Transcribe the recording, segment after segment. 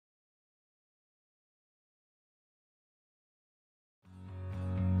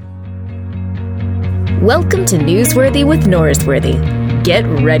Welcome to Newsworthy with Norsworthy. Get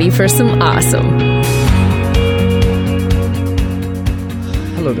ready for some awesome.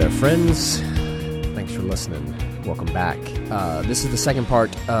 Hello there, friends. Thanks for listening. Welcome back. This is the second part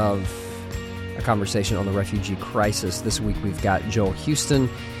of a conversation on the refugee crisis. This week we've got Joel Houston.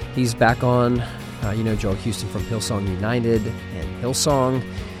 He's back on. You know Joel Houston from Hillsong United and Hillsong.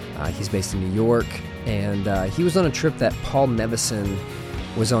 He's based in New York. And he was on a trip that Paul Nevison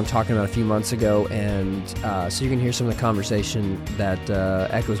was on talking about a few months ago, and so you can hear some of the conversation that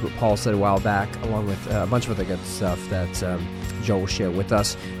echoes what Paul said a while back, along with a bunch of other good stuff that Joel will share with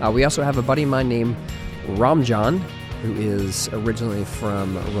us. We also have a buddy of mine named Ramjan, who is originally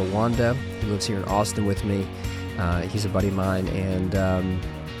from Rwanda. He lives here in Austin with me. He's a buddy of mine, and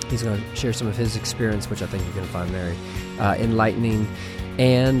he's going to share some of his experience, which I think you're going to find very enlightening.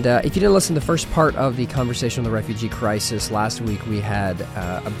 And if you didn't listen to the first part of the conversation on the refugee crisis, last week we had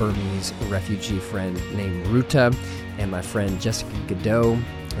a Burmese refugee friend named Ruta and my friend Jessica Godot.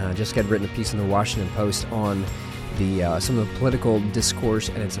 Jessica had written a piece in the Washington Post on some of the political discourse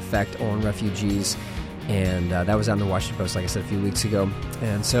and its effect on refugees. And that was out in the Washington Post, like I said, a few weeks ago.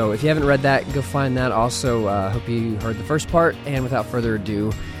 And so if you haven't read that, go find that. Also, hope you heard the first part. And without further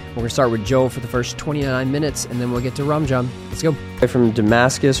ado, we're going to start with Joel for the first 29 minutes, and then we'll get to Ramjan. Let's go. From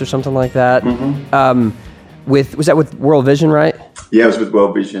Damascus or something like that. Mm-hmm. Was that with World Vision, right? Yeah, it was with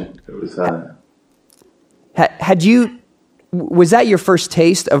World Vision. It was. Was that your first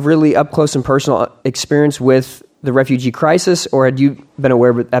taste of really up close and personal experience with the refugee crisis, or had you been aware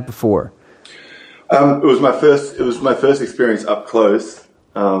of that before? It was my first experience up close.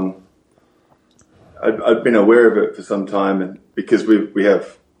 I'd been aware of it for some time, and because we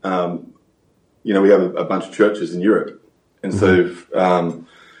have. We have a bunch of churches in Europe, and so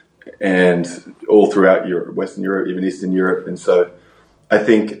and all throughout Europe, Western Europe, even Eastern Europe, and so I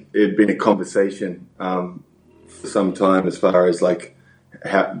think it'd been a conversation for some time as far as like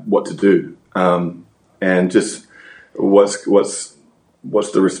what to do, and just what's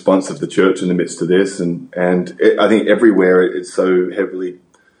the response of the church in the midst of this, and I think everywhere it's so heavily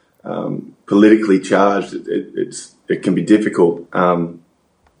politically charged, it can be difficult.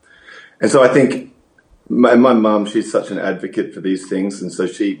 And so I think my mum, she's such an advocate for these things, and so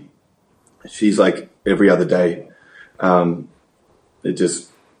she's like every other day.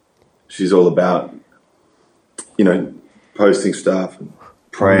 She's all about, posting stuff and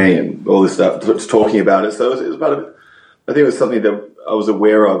praying and all this stuff, just talking about it. So it was I think it was something that I was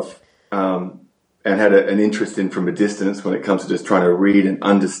aware of and had an interest in from a distance when it comes to just trying to read and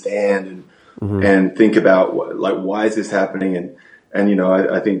understand and think about why is this happening, and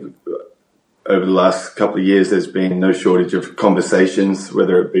I think. Over the last couple of years, there's been no shortage of conversations,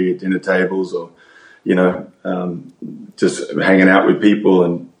 whether it be at dinner tables or, just hanging out with people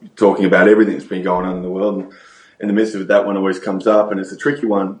and talking about everything that's been going on in the world. And in the midst of it, that one always comes up, and it's a tricky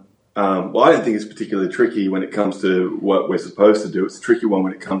one. I don't think it's particularly tricky when it comes to what we're supposed to do. It's a tricky one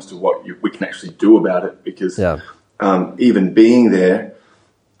when it comes to what we can actually do about it, because even being there,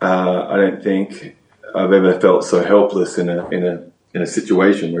 I don't think I've ever felt so helpless in a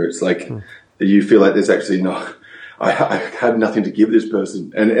situation where it's like, you feel like there's actually I had nothing to give this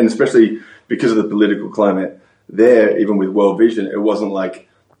person. And especially because of the political climate there, even with World Vision, it wasn't like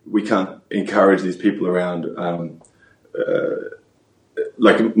we can't encourage these people around,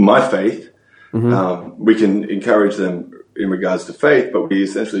 like my faith. We can encourage them in regards to faith, but we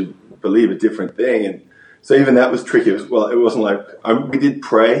essentially believe a different thing. And so even that was tricky. It wasn't like, we did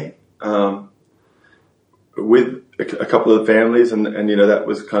pray with a couple of families, and that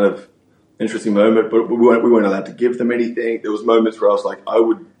was kind of interesting moment, but we weren't allowed to give them anything. There was moments where I was like,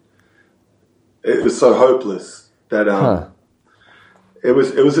 it was so hopeless that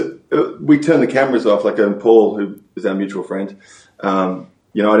we turned the cameras off. Like Paul, who is our mutual friend, I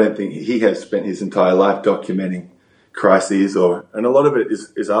don't think he has spent his entire life documenting crises, and a lot of it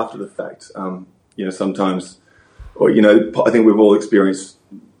is after the fact. Sometimes, I think we've all experienced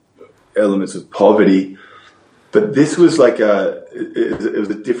elements of poverty. But this was like it was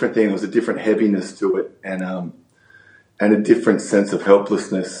a different thing. There was a different heaviness to it, and a different sense of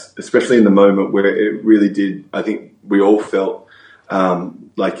helplessness, especially in the moment where it really did. I think we all felt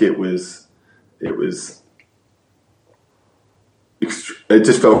like it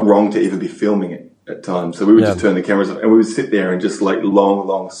just felt wrong to even be filming it at times. So we would just turn the cameras off, and we would sit there in just like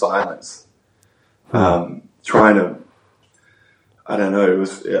long silence, trying to. I don't know. It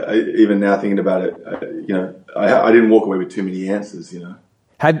was even now thinking about it. I didn't walk away with too many answers.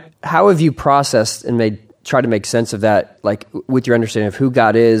 How have you processed and tried to make sense of that, like with your understanding of who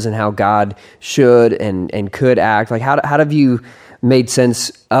God is and how God should and could act? Like how have you made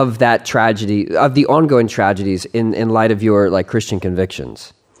sense of that tragedy, of the ongoing tragedies in light of your like Christian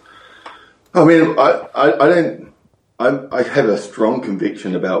convictions? I mean, I have a strong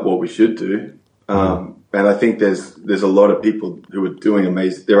conviction about what we should do. And I think there's a lot of people who are doing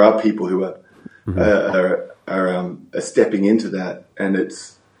amazing. There are people who are stepping into that, and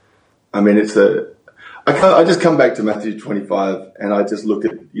I just come back to Matthew 25, and I just look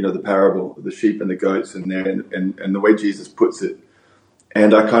at the parable of the sheep and the goats, and the way Jesus puts it,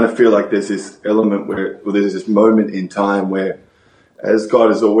 and I kind of feel like there's this element where there's this moment in time where, as God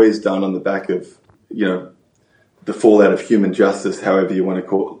has always done on the back of the fallout of human justice, however you want to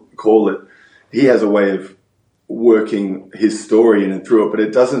call it. He has a way of working his story in and through it, but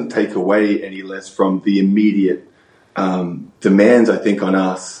it doesn't take away any less from the immediate demands, I think, on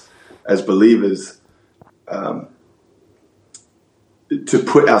us as believers to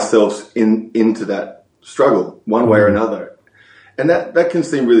put ourselves into that struggle one way or another. And that can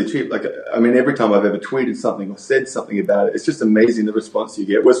seem really cheap. Like, I mean, every time I've ever tweeted something or said something about it, it's just amazing the response you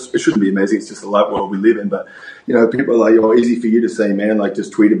get. Well, it shouldn't be amazing. It's just the light world we live in. But, people are like, oh, easy for you to say, man, like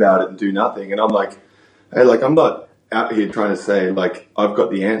just tweet about it and do nothing. And I'm like, hey, like I'm not out here trying to say, like, I've got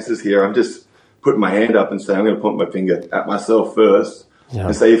the answers here. I'm just putting my hand up and saying, I'm going to point my finger at myself first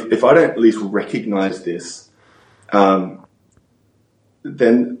and say, if I don't at least recognize this,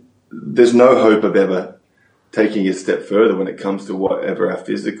 then there's no hope of ever taking a step further when it comes to whatever our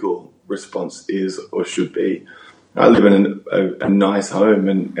physical response is or should be. I live in a nice home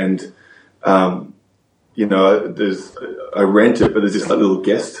and I rent it, but there's this like little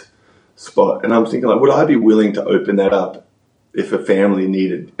guest spot. And I'm thinking, like, would I be willing to open that up if a family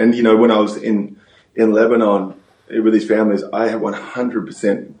needed? And, when I was in Lebanon with these families, I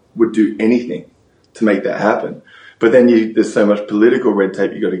 100% would do anything to make that happen. But then there's so much political red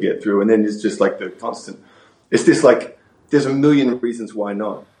tape you got to get through. And then it's just like the constant... It's just like there's a million reasons why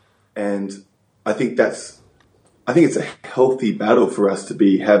not, and I think it's a healthy battle for us to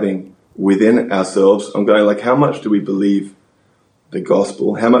be having within ourselves. I'm going like, how much do we believe the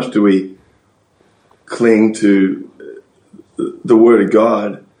gospel? How much do we cling to the word of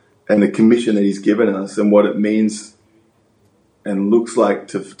God and the commission that He's given us, and what it means and looks like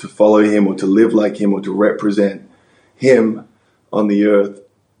to follow Him or to live like Him or to represent Him on the earth?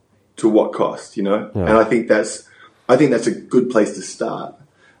 To what cost, Yeah. And I think that's a good place to start.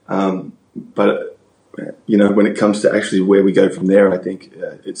 But when it comes to actually where we go from there, I think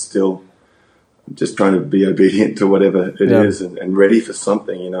it's still just trying to be obedient to whatever it is and ready for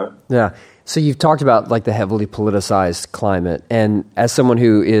something, Yeah. So you've talked about like the heavily politicized climate, and as someone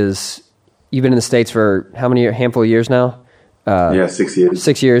you've been in the States for how many handful of years now? 6 years.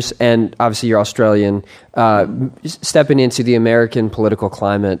 6 years, and obviously you're Australian. Stepping into the American political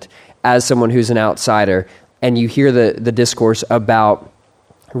climate as someone who's an outsider, and you hear the discourse about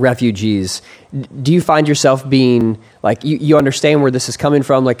refugees, do you find yourself being like, you understand where this is coming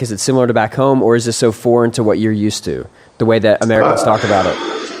from? Like, is it similar to back home, or is this so foreign to what you're used to, the way that Americans talk about it?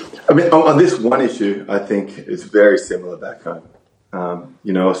 I mean, on this one issue, I think it's very similar back home.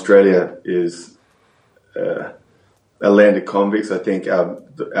 Australia is a land of convicts. I think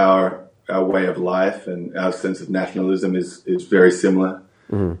our way of life and our sense of nationalism is very similar.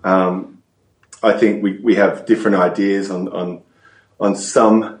 Mm-hmm. I think we have different ideas on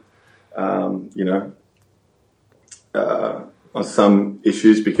some on some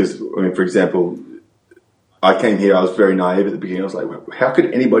issues, because for example, I came here, I was very naive at the beginning. I was like, how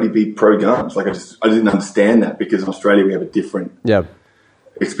could anybody be pro-guns? Like I didn't understand that, because in Australia we have a different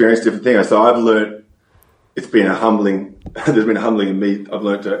experience, different thing. So I've learned. It's been there's been a humbling in me. I've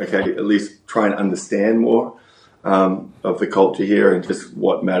learned to, at least try and understand more of the culture here and just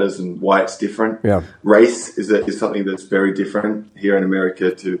what matters and why it's different. Yeah. Race is something that's very different here in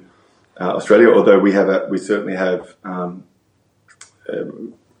America to Australia, although we certainly have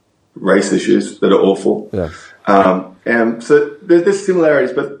race issues that are awful. Yeah. And so there's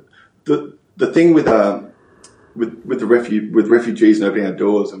similarities, but the thing with refugees and opening our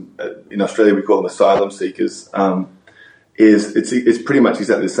doors, and in Australia we call them asylum seekers, it's pretty much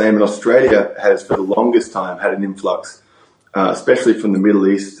exactly the same. And Australia has for the longest time had an influx, especially from the Middle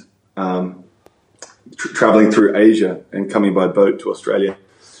East, traveling through Asia and coming by boat to Australia.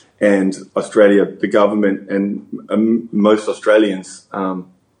 And Australia, the government and most Australians,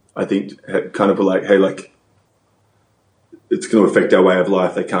 I think, kind of were like, hey, like, it's going to affect our way of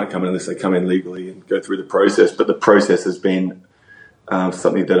life. They can't come in unless they come in legally and go through the process. But the process has been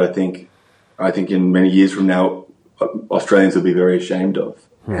something that I think in many years from now, Australians will be very ashamed of.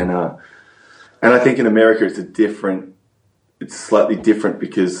 And I think in America it's slightly different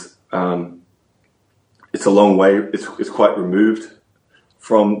because it's a long way. It's quite removed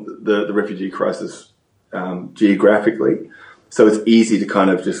from the refugee crisis geographically, so it's easy to kind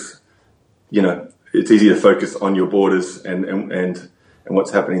of just, it's easy to focus on your borders and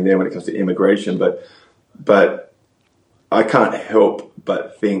what's happening there when it comes to immigration. But I can't help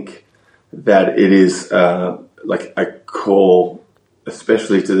but think that it is like a call,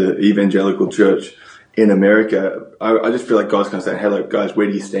 especially to the evangelical church in America. I just feel like God's kind of saying, "Hello, guys, where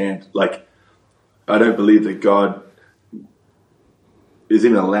do you stand?" Like, I don't believe that God is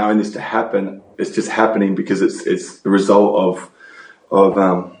even allowing this to happen. It's just happening because it's the result of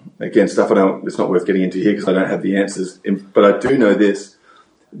again, stuff it's not worth getting into here because I don't have the answers. But I do know this,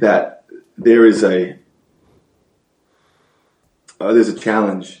 that there is there's a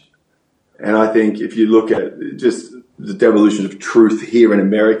challenge. And I think if you look at just the devolution of truth here in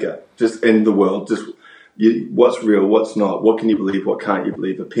America, just in the world, just what's real, what's not, what can you believe, what can't you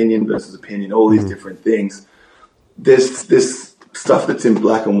believe, opinion versus opinion, all these different things. There's this stuff that's in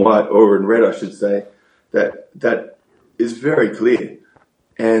black and white, or in red, I should say, that is very clear.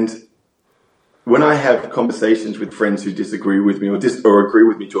 And when I have conversations with friends who disagree with me or agree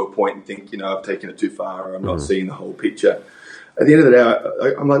with me to a point and think, I've taken it too far, or I'm not seeing the whole picture, at the end of the day,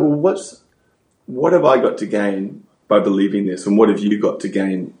 I'm like, well, what have I got to gain by believing this? And what have you got to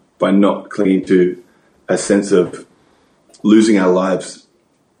gain by not clinging to a sense of losing our lives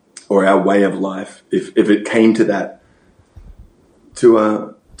or our way of life, if it came to that,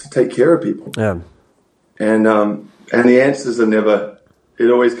 to take care of people? Yeah. And the answers are never, it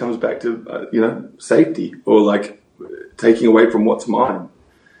always comes back to, safety, or like taking away from what's mine.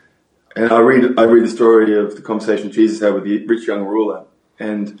 And I read the story of the conversation Jesus had with the rich young ruler,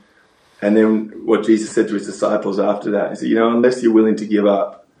 and then what Jesus said to his disciples after that. He said, unless you're willing to give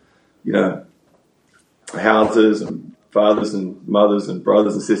up, houses and fathers and mothers and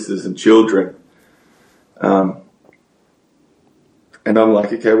brothers and sisters and children. And I'm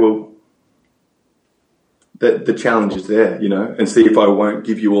like, okay, well, the challenge is there, and see if I won't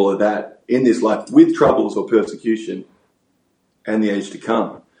give you all of that in this life with troubles or persecution and the age to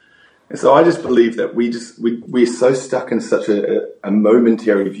come. And so I just believe that we're so stuck in such a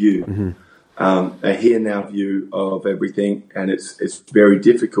momentary view, a here now view of everything, and it's very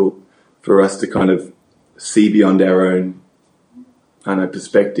difficult for us to kind of see beyond our own,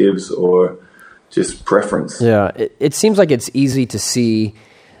 perspectives or just preference. Yeah, it seems like it's easy to see,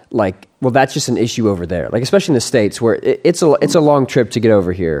 like, well, that's just an issue over there, like especially in the States where it's a long trip to get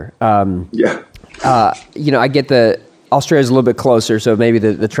over here. Yeah. I get Australia's a little bit closer, so maybe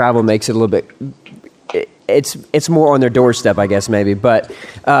the travel makes it a little bit. It's more on their doorstep, I guess, maybe. But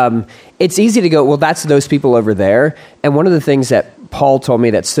it's easy to go, well, that's those people over there. And one of the things that Paul told me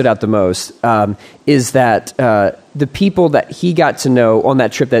that stood out the most is that the people that he got to know on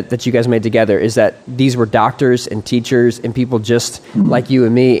that trip that you guys made together is that these were doctors and teachers and people just like you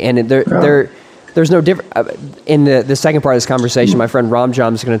and me. And there's no different. In the second part of this conversation, my friend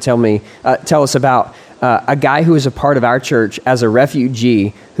Ramjam is going to tell us about a guy who was a part of our church as a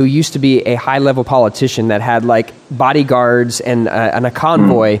refugee who used to be a high-level politician that had like bodyguards and a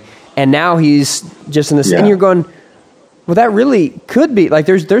convoy, and now he's just in this. Yeah. And you're going, well, that really could be like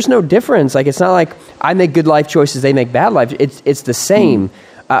there's no difference. Like it's not like I make good life choices, they make bad life. It's the same.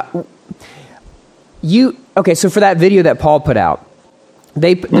 So for that video that Paul put out,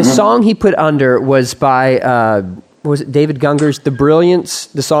 the song he put under was by. Was it David Gunger's The Brilliance,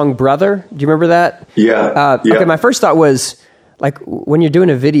 the song Brother? Do you remember that? Yeah. Okay, my first thought was, like, when you're doing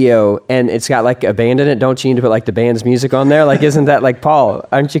a video and it's got, like, a band in it, don't you need to put, like, the band's music on there? Like, isn't that, like, Paul?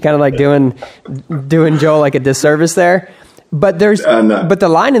 Aren't you kind of, like, doing Joel, like, a disservice there? But but the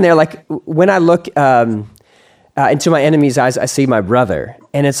line in there, like, when I look into my enemy's eyes, I see my brother.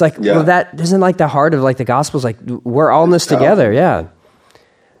 And it's like, well, that isn't, like, the heart of, like, the Gospels. Like, we're all in this together, yeah.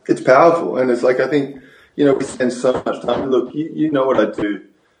 It's powerful. And it's like, I think, we spend so much time. Look, you know what I do,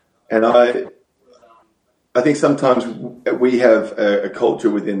 and I think sometimes we have a culture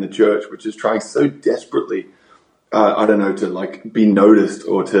within the church which is trying so desperately, to like be noticed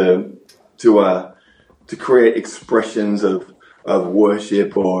or to create expressions of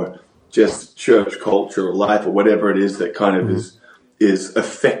worship or just church culture or life or whatever it is that kind of is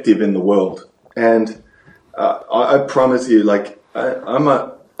effective in the world. And I promise you, like I'm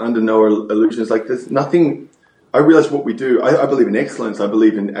under no illusions. Like there's nothing. I realize what we do. I believe in excellence. I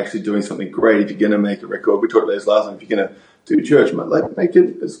believe in actually doing something great. If you're going to make a record, we talked about this last time. If you're going to do church, like make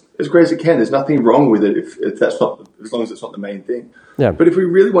it as great as it can. There's nothing wrong with it if that's not, as long as it's not the main thing. Yeah. But if we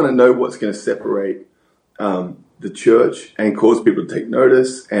really want to know what's going to separate the church and cause people to take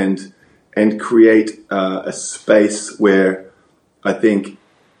notice and create a space where I think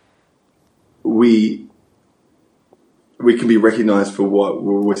we we can be recognized for what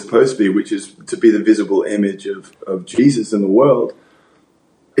we're supposed to be, which is to be the visible image of Jesus in the world.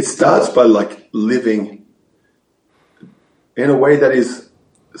 It starts by like living in a way that is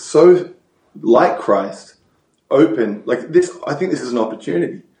so like Christ, open. Like this, I think this is an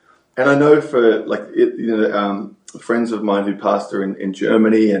opportunity. And I know for friends of mine who pastor in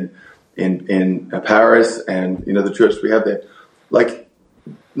Germany and in Paris and, the church we have there, like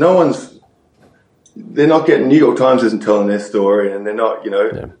they're not getting, New York Times isn't telling their story, and they're not,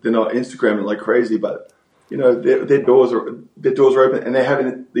 they're not Instagramming like crazy, but, their doors are open, and they're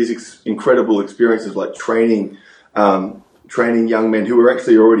having these incredible experiences like training young men who are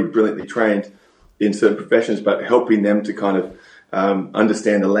actually already brilliantly trained in certain professions, but helping them to kind of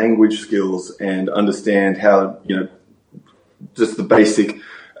understand the language skills and understand how, just the basic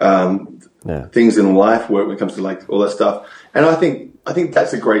things in life work when it comes to like all that stuff. And I think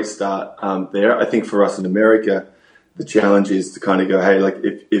that's a great start there. I think for us in America, the challenge is to kind of go, hey, like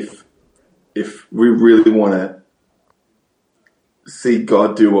if we really want to see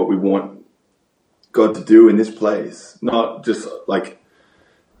God do what we want God to do in this place, not just like,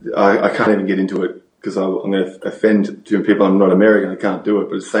 I can't even get into it because I'm going to offend two people. I'm not American, I can't do it,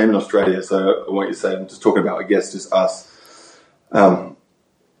 but it's the same in Australia. So I want you to say, I'm just talking about, I guess, just us.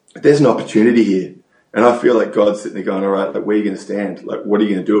 There's an opportunity here. And I feel like God's sitting there going, all right, like, where are you going to stand? Like, what are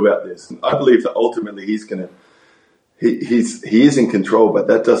you going to do about this? And I believe that ultimately he is in control, but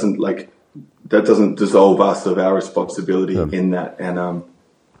that doesn't dissolve us of our responsibility in that. And I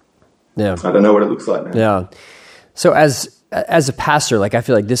don't know what it looks like, man. Yeah. So as a pastor, like, I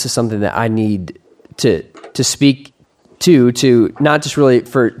feel like this is something that I need to speak to not just really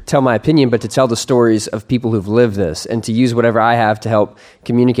tell my opinion, but to tell the stories of people who've lived this, and to use whatever I have to help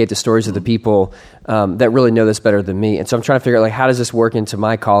communicate the stories of the people that really know this better than me. And so I'm trying to figure out, like, how does this work into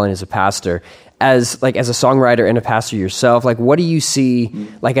my calling as a pastor, as a songwriter and a pastor yourself? Like, what do you see,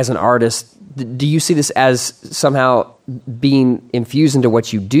 like, as an artist? Do you see this as somehow being infused into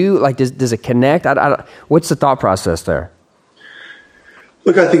what you do? Like, does it connect? What's the thought process there?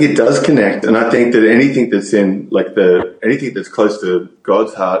 Look, I think it does connect, and I think that anything that's anything that's close to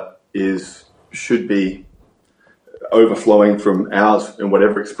God's heart should be overflowing from ours in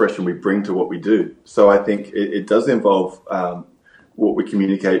whatever expression we bring to what we do. So I think it does involve what we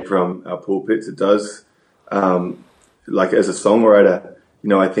communicate from our pulpits. It does, like, as a songwriter,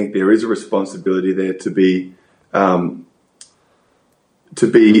 I think there is a responsibility there to be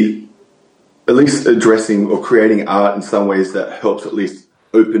at least addressing or creating art in some ways that helps at least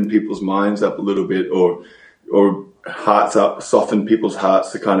open people's minds up a little bit, or hearts up, soften people's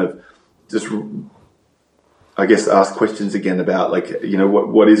hearts to kind of just, I guess, ask questions again about, like,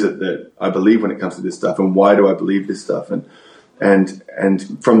 what is it that I believe when it comes to this stuff, and why do I believe this stuff? And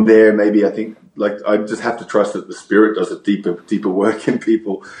from there, maybe I think, like, I just have to trust that the Spirit does a deeper work in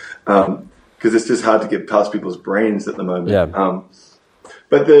people, because it's just hard to get past people's brains at the moment. Yeah.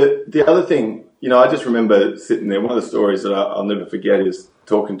 But the other thing, I just remember sitting there. One of the stories that I'll never forget is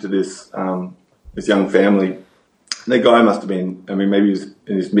talking to this young family. And the guy must have been, maybe he was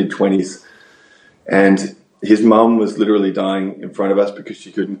in his mid-20s. And his mum was literally dying in front of us because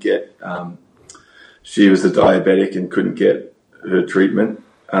she couldn't get, she was a diabetic and couldn't get her treatment.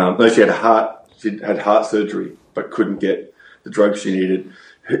 No, she had heart surgery, but couldn't get the drugs she needed.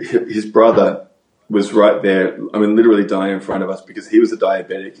 His brother was right there, literally dying in front of us because he was a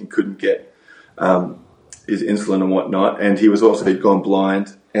diabetic and couldn't get his insulin and whatnot, and he'd gone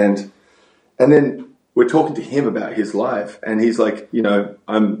blind, and then we're talking to him about his life, and he's like, I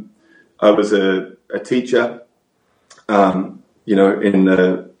was a teacher, in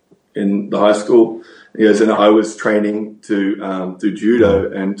the high school. He goes, and I was training to do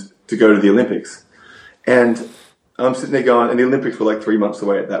judo and to go to the Olympics, and I'm sitting there going, and the Olympics were like 3 months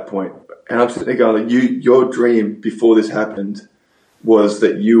away at that point, and I'm sitting there going, like, your dream before this happened was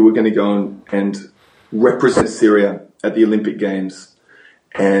that you were going to go and represent Syria at the Olympic Games,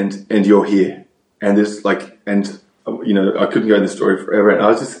 and you're here, and this, like, and I couldn't go in the story forever, and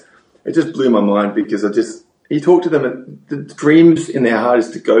it just blew my mind, because you talk to them, and the dreams in their heart is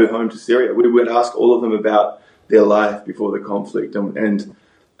to go home to Syria. We would ask all of them about their life before the conflict, and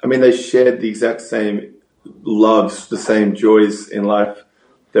they shared the exact same loves, the same joys in life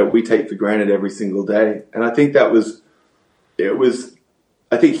that we take for granted every single day, and I think it was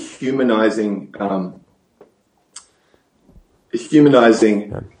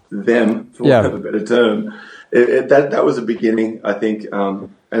humanizing them, for want of a better term. That was a beginning, I think.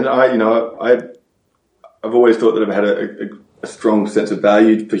 And I've always thought that I've had a strong sense of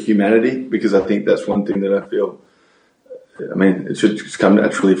value for humanity, because I think that's one thing that I feel. It should just come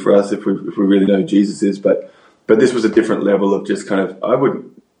naturally for us if we really know who Jesus is. But but this was a different level of just kind of,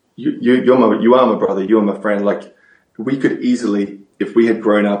 you are my brother, you are my friend. Like, we could easily, if we had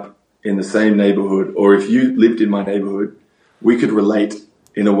grown up in the same neighborhood, or if you lived in my neighborhood, we could relate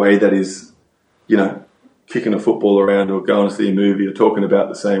in a way that is, kicking a football around or going to see a movie or talking about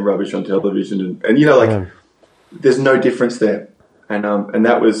the same rubbish on television. And there's no difference there. And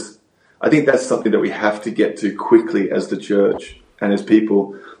that was, I think that's something that we have to get to quickly as the church and as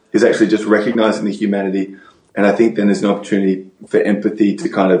people, is actually just recognizing the humanity. And I think then there's an opportunity for empathy to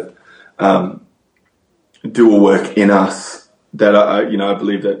kind of do a work in us that I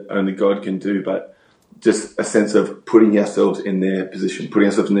believe that only God can do, but just a sense of putting ourselves in their position, putting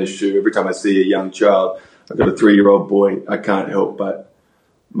ourselves in their shoe. Every time I see a young child, I've got a 3-year-old boy, I can't help but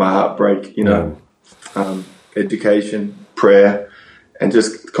my heart break, education, prayer, and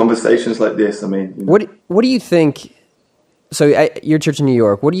just conversations like this. I mean, what do you think? So your church in New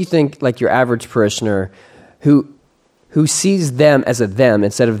York, what do you think, like your average parishioner who sees them as a them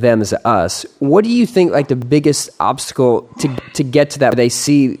instead of them as a us, what do you think like the biggest obstacle to get to that? They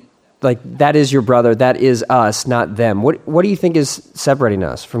see like that is your brother, that is us, not them. What do you think is separating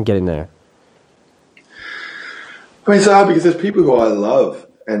us from getting there? I mean, it's hard because there's people who I love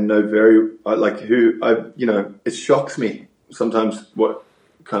and know it shocks me sometimes what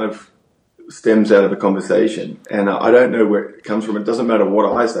kind of stems out of a conversation, and I don't know where it comes from. It doesn't matter what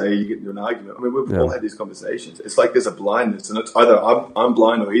I say, you get into an argument. I mean, we've all had these conversations. It's like there's a blindness, and it's either I'm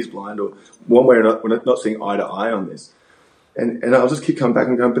blind or he's blind, or one way or another, we're not seeing eye to eye on this. And I'll just keep coming back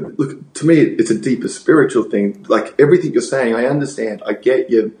and going, but look, to me, it's a deeper spiritual thing. Like everything you're saying, I understand. I get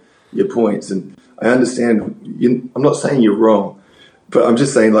your points, and I understand. I'm not saying you're wrong, but I'm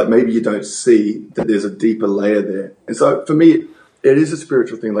just saying like maybe you don't see that there's a deeper layer there. And so for me, it is a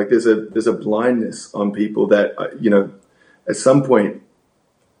spiritual thing. Like there's a blindness on people that at some point,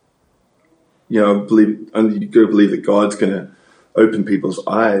 believe, and you've got to believe that God's going to open people's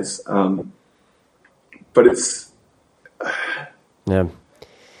eyes. But it's. Yeah.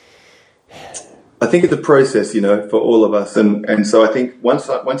 I think it's a process, for all of us, and so I think once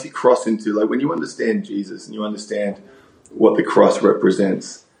you cross into, like, when you understand Jesus and you understand what the cross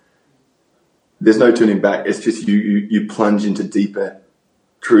represents, there's no turning back. It's just you plunge into deeper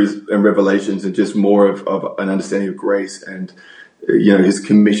truth and revelations, and just more of an understanding of grace and His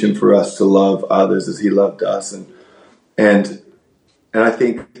commission for us to love others as He loved us, and I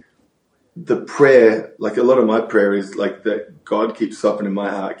think the prayer, like a lot of my prayer, is like that God keeps softening my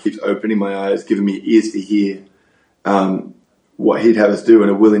heart, keeps opening my eyes, giving me ears to hear what He'd have us do,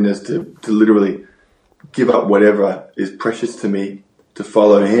 and a willingness to literally give up whatever is precious to me to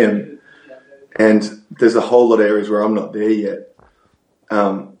follow Him. And there's a whole lot of areas where I'm not there yet.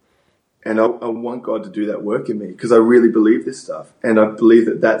 And I want God to do that work in me, because I really believe this stuff. And I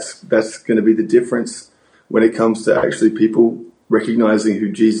believe that's going to be the difference when it comes to actually people recognizing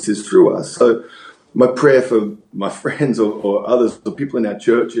who Jesus is through us. So my prayer for my friends or others, the people in our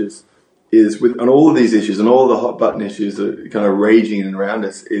churches, is on all of these issues and all the hot button issues that are kind of raging and around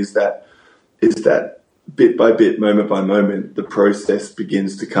us, is that bit by bit, moment by moment, the process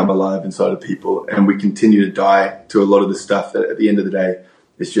begins to come alive inside of people, and we continue to die to a lot of the stuff that at the end of the day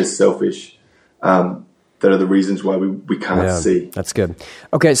is just selfish. That are the reasons why we can't see. That's good.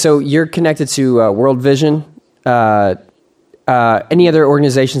 Okay, so you're connected to World Vision. Any other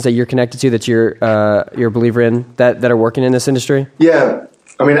organizations that you're connected to that you're a believer in that are working in this industry? Yeah,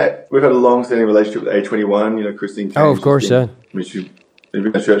 I mean, we've had a long-standing relationship with A21. Christine Kane. Oh, of course, yeah. She's been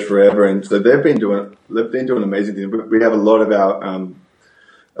in the church forever, and so they've been doing amazing things. We have a lot of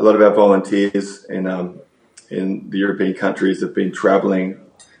our volunteers in the European countries have been traveling,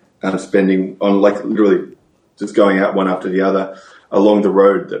 spending on, like, literally just going out one after the other along the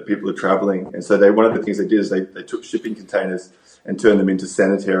road that people are traveling. And so one of the things they did is they took shipping containers and turned them into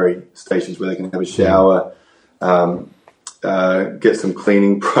sanitary stations where they can have a shower, get some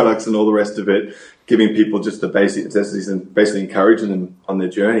cleaning products and all the rest of it, giving people just the basic necessities and basically encouraging them on their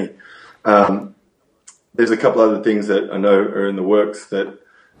journey. There's a couple other things that I know are in the works that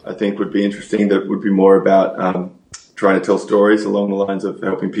I think would be interesting, that would be more about trying to tell stories along the lines of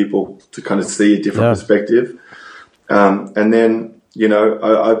helping people to kind of see a different perspective. And then,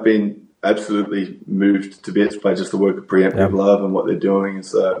 I've been absolutely moved to bits by just the work of Preemptive Love and what they're doing. And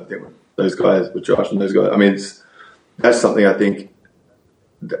so I think those guys, with Josh and those guys, I mean, that's something I think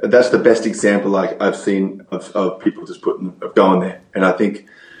that's the best example I've seen of people just going there. And I think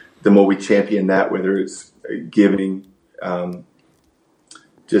the more we champion that, whether it's giving,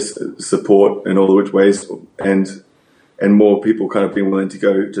 just support in all the which ways, and more people kind of being willing to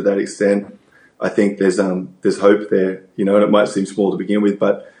go to that extent, I think there's hope there, and it might seem small to begin with,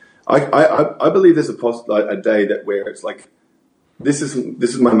 but I believe there's a day that where it's like, this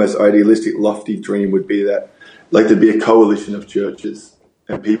is my most idealistic, lofty dream would be that, like, there'd be a coalition of churches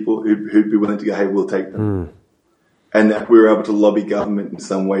and people who'd be willing to go, hey, we'll take them. And that we were able to lobby government in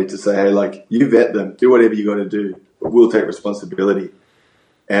some way to say, hey, like, you vet them, do whatever you got to do, but we'll take responsibility.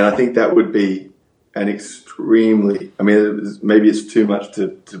 And I think that would be an extremely, I mean, maybe it's too much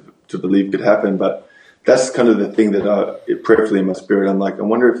to believe could happen, but that's kind of the thing that it prayerfully in my spirit. I'm like, I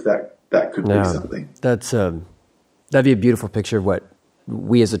wonder if that could be something. That's that'd be a beautiful picture of what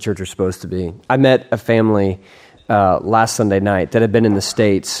we as a church are supposed to be. I met a family last Sunday night that had been in the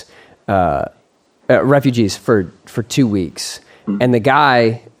States, refugees for 2 weeks, and the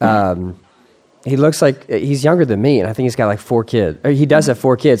guy, he looks like he's younger than me, and I think he's got like 4 kids. Or he does have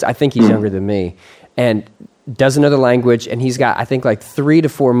 4 kids. I think he's younger than me, and doesn't know the language, and he's got, I think, like 3 to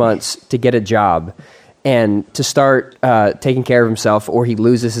 4 months to get a job and to start taking care of himself, or he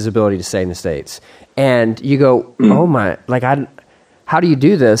loses his ability to stay in the States. And you go, oh my, like, how do you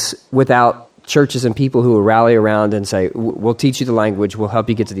do this without churches and people who will rally around and say, we'll teach you the language, we'll help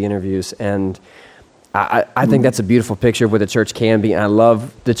you get to the interviews. And I think that's a beautiful picture of what the church can be, and I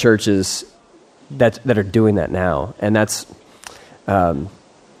love the churches that are doing that now. And that's, I'm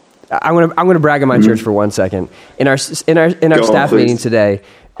going to brag on my church for 1 second. In our staff meeting today,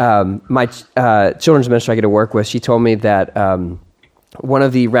 my children's minister I get to work with, she told me that one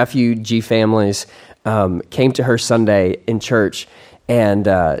of the refugee families came to her Sunday in church, and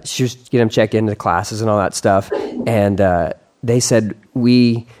she was getting them checked into the classes and all that stuff. And they said,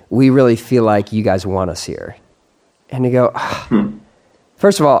 we really feel like you guys want us here. And you go,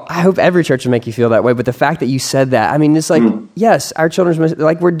 first of all, I hope every church will make you feel that way. But the fact that you said that, I mean, it's like, yes, our children's ministry,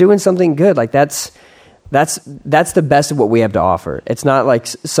 like, we're doing something good. Like, that's the best of what we have to offer. It's not like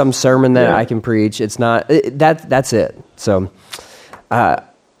some sermon that I can preach. It's not that's it. So I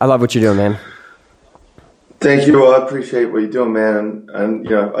love what you're doing, man. Thank you. I appreciate what you're doing, man. And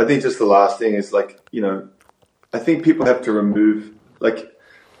you know, I think just the last thing is, like, you know, I think people have to remove, like,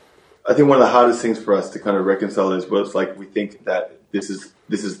 I think one of the hardest things for us to kind of reconcile those words, like, we think that this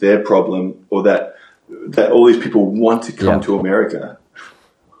is their problem, or that all these people want to come to America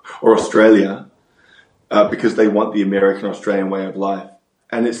or Australia because they want the American Australian way of life,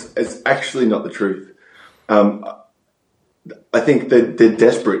 and it's actually not the truth. I think they're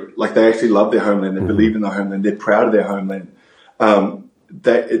desperate. Like, they actually love their homeland. They believe in their homeland. They're proud of their homeland.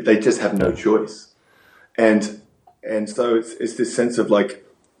 They just have no choice. And so it's this sense of, like,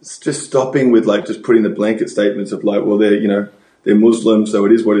 it's just stopping with, like, just putting the blanket statements of, like, well, they're Muslim, so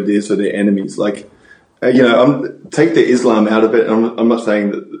it is what it is, so they're enemies. Like, you know, take the Islam out of it. And I'm not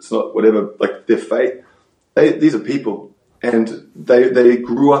saying that it's not whatever, like, their faith. These are people, and they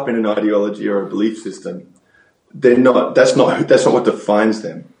grew up in an ideology or a belief system. They're not. That's not what defines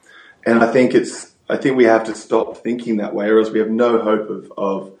them. And I think we have to stop thinking that way, or else we have no hope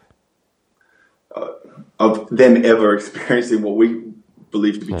of them ever experiencing what we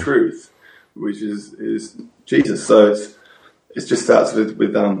believe to be truth, which is Jesus. So it just starts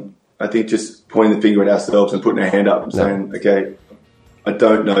with I think just pointing the finger at ourselves and putting our hand up and saying, okay, I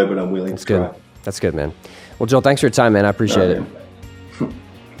don't know, but I'm willing to try. That's good, man. Well, Joel, thanks for your time, man. I appreciate it.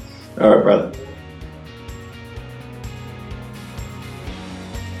 All right, brother.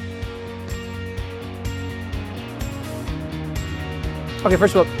 Okay,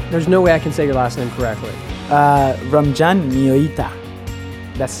 first of all, there's no way I can say your last name correctly. Ramjan Nioita.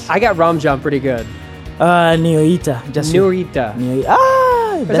 I got Ramjan pretty good. Nioita. Just Nioita.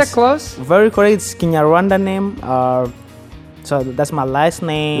 Is that close? Very correct. It's Kinyarwanda name. So that's my last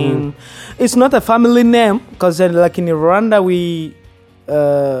name. It's not a family name, because like in Rwanda,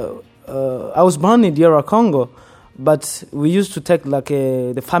 I was born in DR Congo, but we used to take like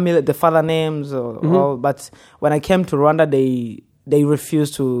the father names all. But when I came to Rwanda, they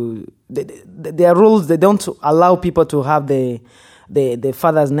refused to. Their rules, they don't allow people to have the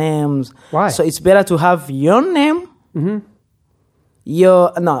father's names. Why? So it's better to have your name.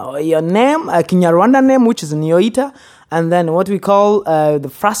 Your name, Kinyarwanda name, which is Nioita, and then what we call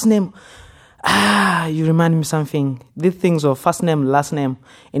the first name. You remind me something. These things of first name, last name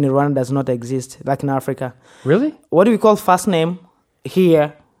in Rwanda does not exist, like in Africa. Really? What we call first name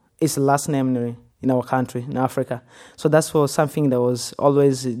here is last name in our country, in Africa. So that's for something that was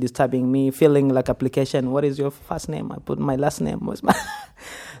always disturbing me, feeling like application. What is your first name? I put my last name.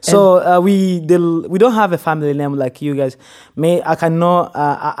 So we don't have a family name like you guys.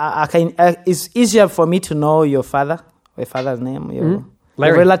 It's easier for me to know your father's name, your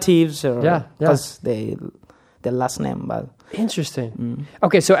relatives, because the last name. But interesting.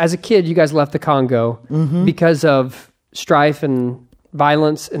 Okay, so as a kid, you guys left the Congo because of strife and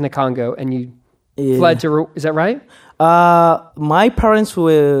violence in the Congo, and you fled to. Is that right? My parents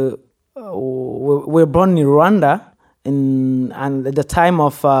were born in Rwanda, and at the time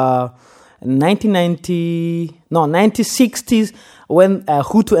of 1960s, when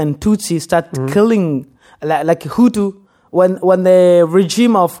Hutu and Tutsi started killing, like Hutu, when the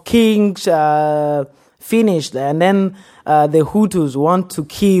regime of kings finished, and then the Hutus want to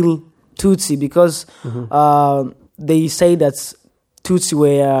kill Tutsi because they say that Tutsi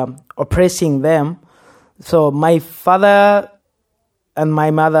were oppressing them. So my father and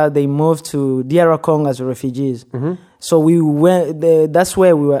my mother, they moved to DR Congo as refugees. So we went. That's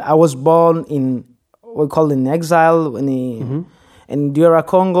where we were. I was born in, we call in exile in DR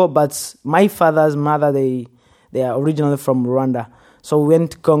Congo. But my father's mother, they are originally from Rwanda. So we went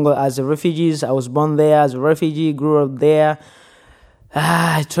to Congo as refugees. I was born there as a refugee. Grew up there.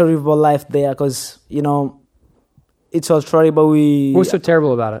 Terrible life there, because it was terrible. What was so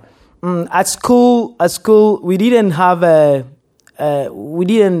terrible about it? At school, we didn't have we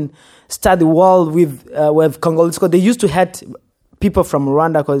didn't study well with Congolese, because they used to hate people from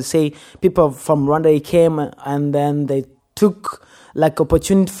Rwanda, because say people from Rwanda, they came and then they took like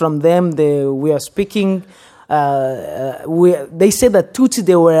opportunity from them. They were speaking. They said that Tutsi,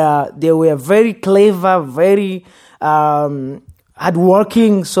 they were very clever, very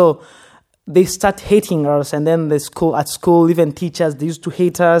hardworking. So they start hating us, and then at school, even teachers, they used to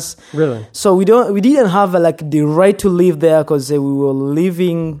hate us. Really? So we didn't have the right to live there, because we were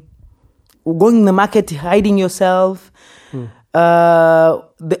going in the market, hiding yourself.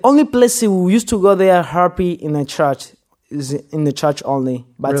 The only place we used to go there happy in a church is in the church only,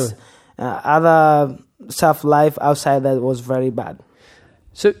 but really? Other self life outside that was very bad.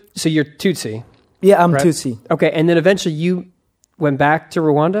 So you're Tutsi? Yeah, I'm right? Tutsi. Okay, and then eventually you went back to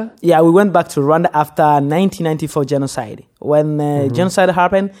Rwanda? Yeah, we went back to Rwanda after 1994 genocide. When genocide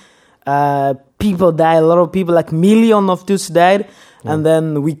happened, people died. A lot of people, like millions of Tutsi died. And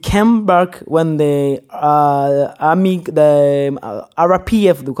then we came back when the army, the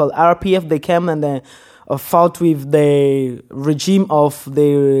RPF, they call RPF, they came and they fought with the regime of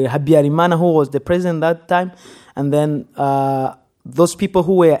the Habyarimana, who was the president at that time. And then those people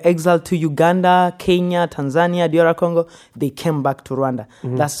who were exiled to Uganda, Kenya, Tanzania, DR Congo, they came back to Rwanda.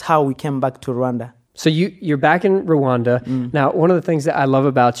 That's how we came back to Rwanda. So you're back in Rwanda. Now, one of the things that I love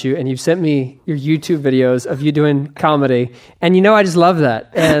about you, and you've sent me your YouTube videos of you doing comedy, and I just love that.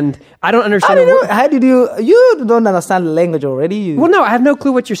 And I don't understand. How did you don't understand the language already? Well, no, I have no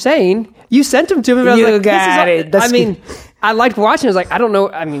clue what you're saying. You sent them to me, but I was like, got it. I mean, I liked watching. I was like, I don't know.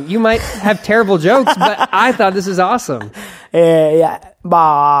 I mean, you might have terrible jokes, but I thought this is awesome. Yeah.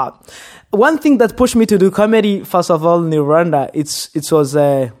 But one thing that pushed me to do comedy, first of all, in Rwanda, it was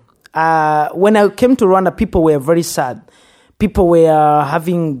when I came to Rwanda, people were very sad. People were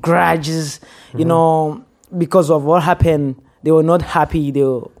having grudges, because of what happened. They were not happy. They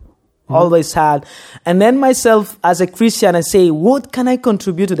were always sad. And then myself, as a Christian, I say, what can I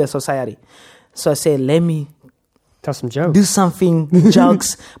contribute to the society? So I say, let me tell some jokes. Do something,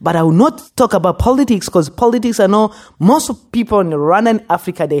 jokes. But I will not talk about politics, because politics, I know most of people in Rwanda and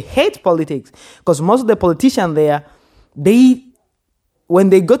Africa, they hate politics. Because most of the politicians there, when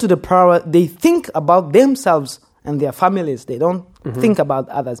they go to the power, they think about themselves and their families. They don't think about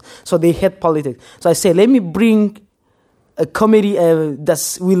others. So they hate politics. So I say, let me bring a comedy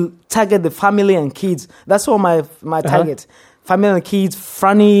that will target the family and kids. That's all my target. Family and kids,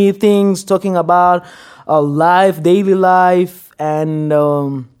 funny things, talking about life, daily life. And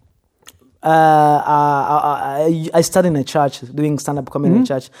I started in a church, doing stand-up comedy in a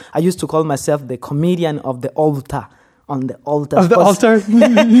church. I used to call myself the comedian of the altar. On the altar. Of the altar?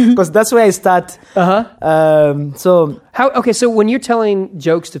 Because that's where I start. So when you're telling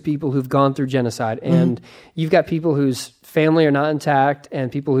jokes to people who've gone through genocide, and you've got people whose family are not intact,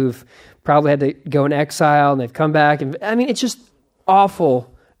 and people who've probably had to go in exile, and they've come back, and I mean, it's just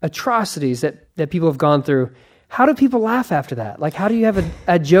awful atrocities that people have gone through. How do people laugh after that? Like, how do you have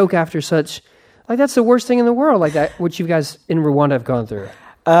a joke after such, like, that's the worst thing in the world, like that, which you guys in Rwanda have gone through?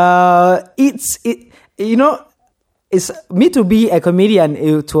 It's me to be a comedian.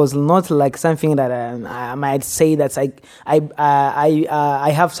 It was not like something that I might say that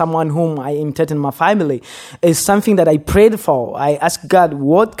I have someone whom I imitate in my family. It's something that I prayed for. I asked God,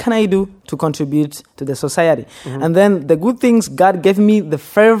 what can I do to contribute to the society? And then the good things, God gave me the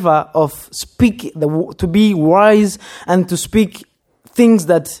fervor of to be wise and to speak things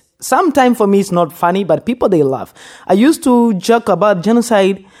that sometimes for me it's not funny, but people, they laugh. I used to joke about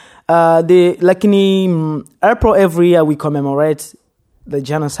genocide. Like in April every year, we commemorate the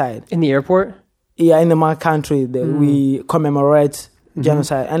genocide. In the airport? Yeah, in my country, we commemorate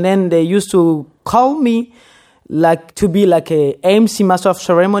genocide. And then they used to call me like to be like a MC, master of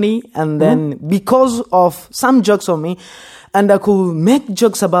ceremony, and then because of some jokes on me, and I could make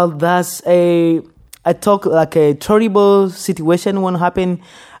jokes about that. I talk like a terrible situation when happened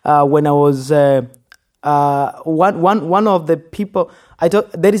when I was one of the people. I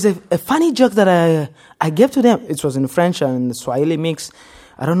thought there is a funny joke that I gave to them. It was in French and Swahili mix.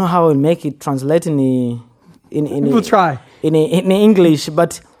 I don't know how I'll make it translate in We'll try in English,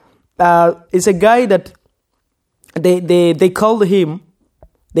 but it's a guy that they called him.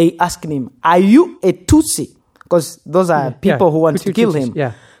 They asked him, "Are you a Tutsi?" Because those are people who want to kill him.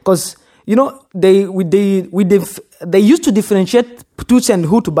 Yeah, because they used to differentiate Tutsi and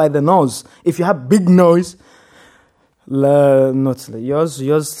Hutu by the nose. If you have big nose, not yours.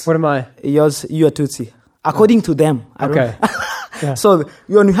 What am I? Yours, you are Tutsi, according to them. Okay. Yeah. So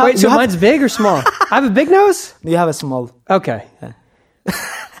when you have, wait, so mine's big or small? I have a big nose? You have a small. Okay. Yeah.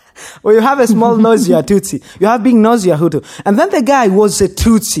 When you have a small nose, you are Tutsi. You have big nose, you are Hutu. And then the guy was a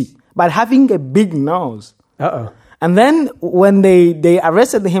Tutsi, but having a big nose. Uh-oh. And then when they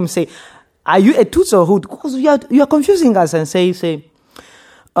arrested him, say, "Are you a Tutsi or Hutu?" Because you are confusing us, and say,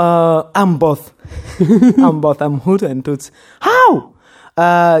 "I'm both. I'm both. I'm Hutu and Tutsi." How?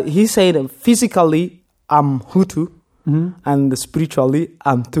 He said, physically, I'm Hutu, and spiritually,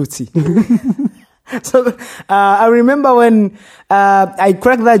 I'm Tutsi. So I remember when I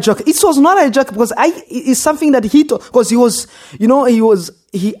cracked that joke. It was not a joke because it's something that he told, because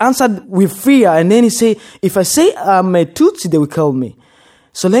he answered with fear, and then he said, "If I say I'm a Tutsi, they will kill me.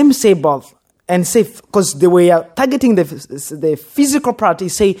 So let me say both." And say, because they were targeting the physical part. He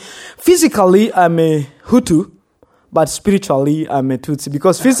say, physically I'm a Hutu, but spiritually I'm a Tutsi.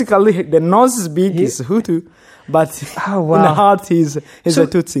 Because physically the nose is big, is Hutu, but in the heart he's a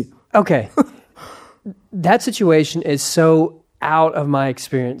Tutsi. Okay. That situation is so out of my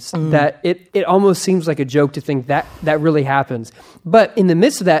experience that it almost seems like a joke to think that really happens. But in the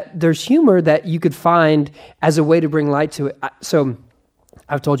midst of that, there's humor that you could find as a way to bring light to it. So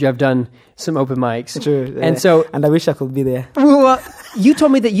I've told you I've done some open mics. True. And I wish I could be there. Well, you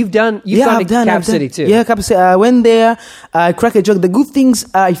told me that you've gone to Cap City too. Yeah, Cap City. I went there, I cracked a joke. The good things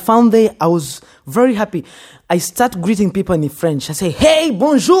I found there, I was very happy. I start greeting people in French. I say, "Hey,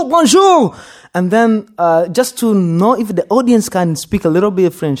 bonjour, bonjour." And then just to know if the audience can speak a little bit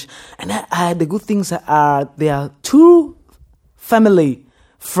of French. And the good things are there are two family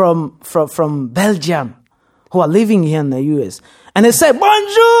from Belgium who are living here in the US. And they say,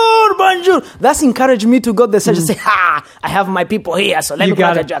 "Bonjour, bonjour." That's encouraged me to go to the stage and say, "Ha, I have my people here, so let me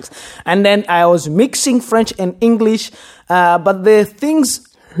crack the jokes." And then I was mixing French and English. But the things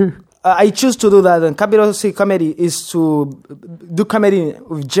I choose to do that in Capital City Comedy is to do comedy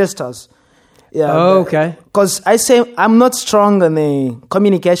with gestures. Yeah. Oh, okay. Because I say I'm not strong in the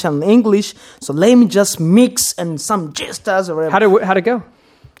communication in English, so let me just mix and some gestures or whatever. How'd it go?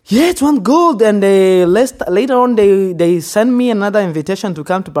 Yeah, it went good. And later on, they send me another invitation to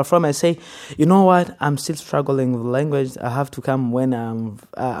come to perform. I say, "You know what? I'm still struggling with language. I have to come when I'm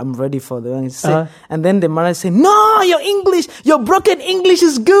ready for the language." And then the manager say, "No, your broken English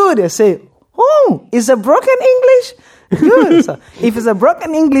is good." I say, "Oh, is a broken English good?" So if it's a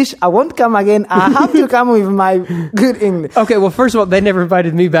broken English, I won't come again. I have to come with my good English. Okay, well, first of all, they never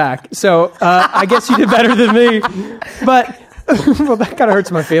invited me back, so I guess you did better than me. But well, that kind of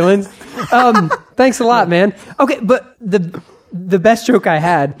hurts my feelings. Thanks a lot, man. Okay, but the best joke I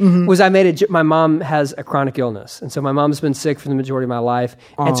had was I made my mom has a chronic illness, and so my mom's been sick for the majority of my life,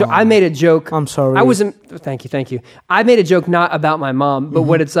 and so I made a joke. I'm sorry. Thank you. I made a joke not about my mom, but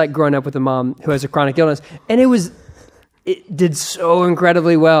what it's like growing up with a mom who has a chronic illness, and it did so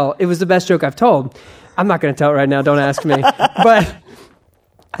incredibly well. It was the best joke I've told. I'm not going to tell it right now. Don't ask me.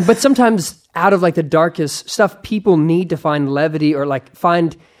 But sometimes out of like the darkest stuff, people need to find levity or like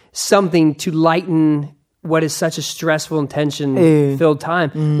find something to lighten what is such a stressful and tension-filled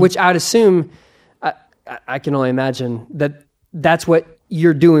time, which I'd assume, I can only imagine that's what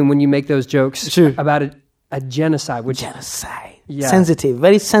you're doing when you make those jokes about a genocide. Genocide. Yeah. Sensitive,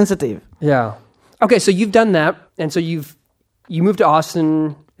 very sensitive. Yeah. Okay, so you've done that, and so you moved to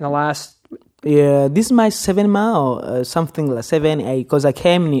Austin in the last... Yeah, this is my 7 month, something like 7, 8, because I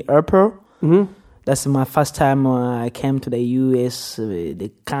came in April. That's my first time I came to the US,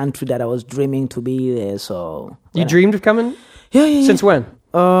 the country that I was dreaming to be there. So you dreamed of coming? Yeah. Since when?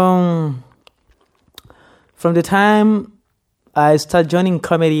 From the time I started joining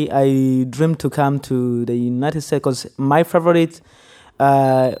comedy, I dreamed to come to the United States because my favorite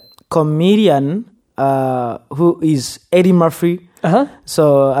comedian, who is Eddie Murphy.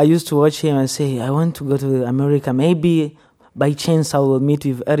 So I used to watch him and say, I want to go to America. Maybe by chance I will meet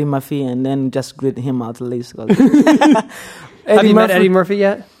with Eddie Murphy and then just greet him out at least. Have you met Eddie Murphy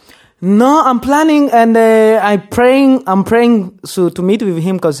yet? No, I'm planning and I'm praying to meet with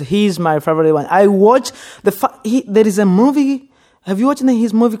him because he's my favorite one. I watch there is a movie. Have you watched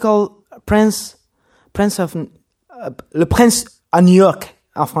his movie called Le Prince à New York?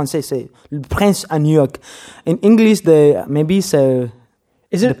 En français, c'est Le Prince à New York. In English, maybe it's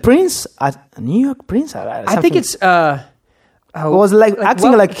is it the Prince at New York? Prince? I think it's was like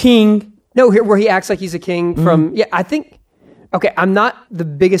acting like king. No, where he acts like he's a king from. Yeah, I think. Okay, I'm not the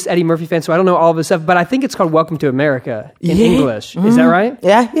biggest Eddie Murphy fan, so I don't know all of his stuff, but I think it's called Welcome to America in English. Is that right?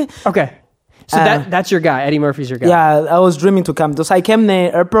 Yeah. Okay. So that's your guy. Eddie Murphy's your guy. Yeah, I was dreaming to come. So I came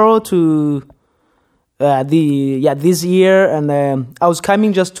in April to this year, and I was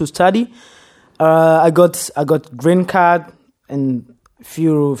coming just to study. I got green card in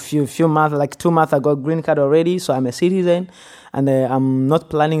few months, like 2 months. I got green card already, so I'm a citizen. And I'm not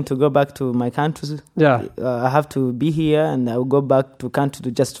planning to go back to my country. Yeah. I have to be here, and I will go back to country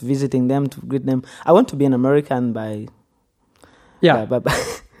to just visiting them, to greet them. I want to be an American by... Yeah. By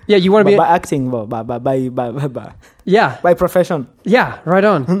yeah, you want to be... By acting, by profession. Yeah, right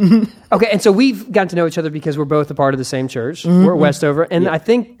on. Okay, and so we've gotten to know each other because we're both a part of the same church. We're at Westover. And I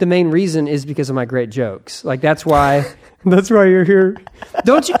think the main reason is because of my great jokes. Like, that's why... that's why you're here.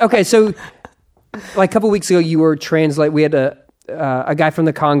 Don't you... Okay, so... Like a couple of weeks ago, you were we had a guy from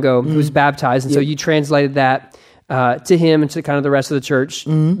the Congo who was baptized, and so you translated that to him and to kind of the rest of the church,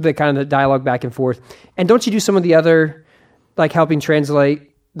 the kind of the dialogue back and forth. And don't you do some of the other, like helping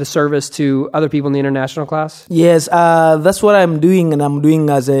translate the service to other people in the international class? Yes, that's what I'm doing, and I'm doing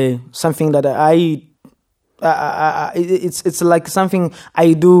as something that it's like something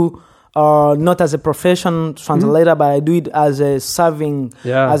I do. Not as a profession translator, but I do it as a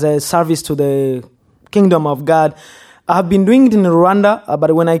as a service to the kingdom of God. I have been doing it in Rwanda,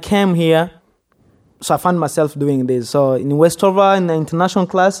 but when I came here, so I found myself doing this. So in Westover, in the international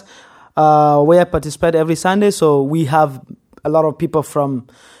class, where I participate every Sunday, so we have a lot of people from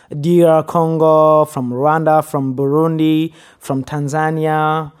DR Congo, from Rwanda, from Burundi, from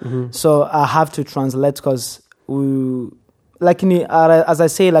Tanzania. So I have to translate because like as I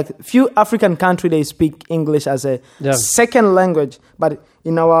say, like few African countries, they speak English as a second language. But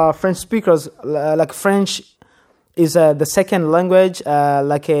in our French speakers, like French is the second language,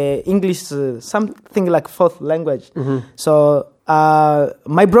 like English something like fourth language. So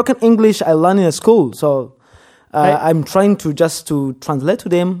my broken English I learned in school. So I'm trying to translate to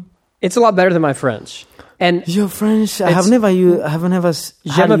them. It's a lot better than my French. And your French, I have never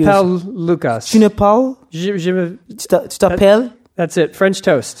Je m'appelle Lucas. Tu n'appelles? Tu t'appelles? That's it. French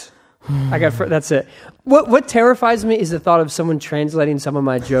toast. That's it. What terrifies me is the thought of someone translating some of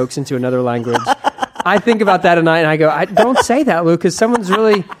my jokes into another language. I think about that at night and I go, don't say that, Lucas. Someone's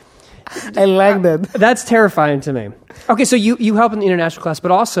really... I like that. That's terrifying to me. Okay, so you help in the international class,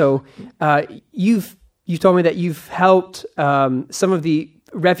 but also you've told me that you've helped some of the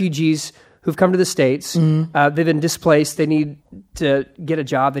refugees who've come to the States. They've been displaced. They need to get a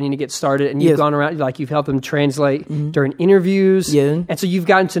job. They need to get started. And you've gone around, like you've helped them translate during interviews. Yeah. And so you've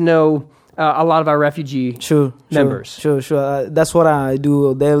gotten to know a lot of our refugee members. Sure. That's what I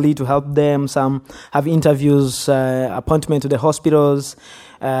do daily to help them. Some have interviews, appointment to the hospitals,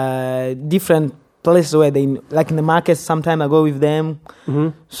 different places where they, like in the market, sometimes I go with them.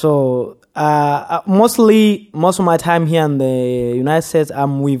 So most of my time here in the United States,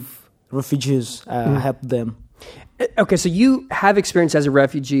 I'm with refugees, help them. Okay, so you have experience as a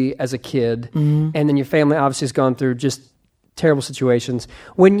refugee as a kid, and then your family obviously has gone through just terrible situations.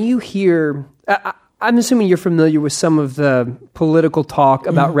 When you hear, I'm assuming you're familiar with some of the political talk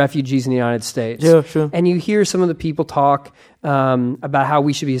about refugees in the United States. Yeah, sure. And you hear some of the people talk about how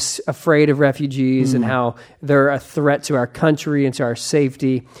we should be afraid of refugees and how they're a threat to our country and to our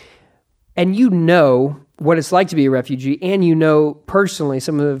safety. And you know what it's like to be a refugee, and you know personally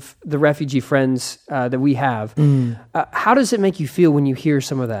some of the refugee friends that we have. How does it make you feel when you hear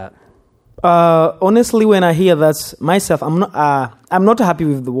some of that? Honestly, when I hear that myself, I'm not happy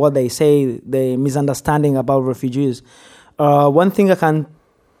with what they say, the misunderstanding about refugees. One thing I can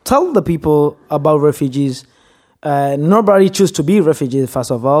tell the people about refugees, nobody choose to be refugees,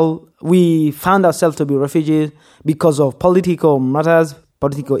 first of all. We found ourselves to be refugees because of political matters,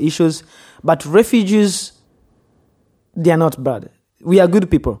 political issues. But refugees, they are not bad. We are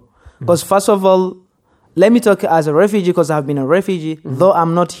good people. Because first of all, let me talk as a refugee, because I've been a refugee, though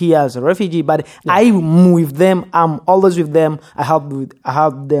I'm not here as a refugee, but I'm with them. I'm always with them. I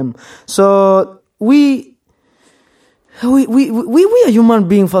help them. So we are human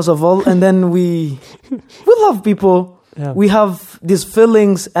beings, first of all, and then we love people. Yeah. We have these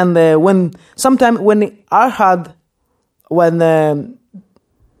feelings, and when I heard when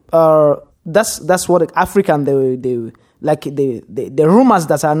that's what African they like the rumors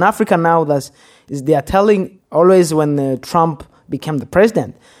that are in Africa now they are telling always when Trump became the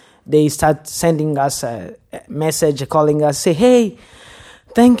president, they start sending us a message, calling us, say, hey,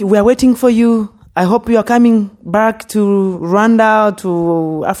 thank you, we are waiting for you. I hope you are coming back to Rwanda,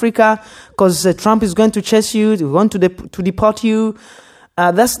 to Africa, because Trump is going to chase you, they want to deport you.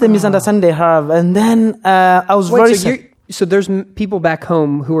 That's the misunderstanding they have. And then I was very sad. So there's people back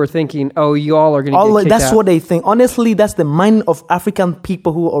home who are thinking, oh, you all are going to get kicked that's out. what they think. Honestly, that's the mind of African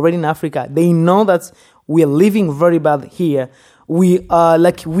people who are already in Africa. They know that we are living very bad here. They're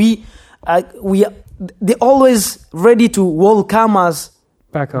always ready to welcome us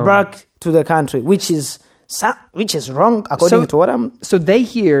back home, back to the country, which is wrong according to what I'm. So they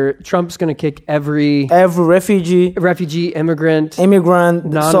hear Trump's going to kick every refugee, immigrant,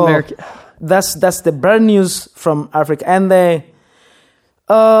 non-American. So that's the bad news from Africa. And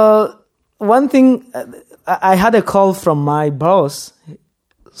one thing, I had a call from my boss.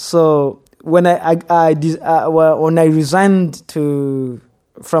 So when when I resigned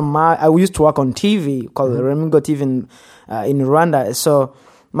I used to work on TV called Remingo TV in Rwanda. So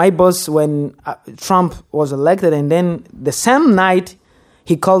my boss, when Trump was elected, and then the same night,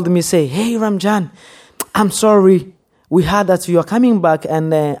 he called me, say, hey, Ramjan, I'm sorry. We heard that you are coming back,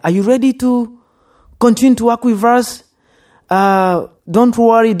 and are you ready to continue to work with us? Don't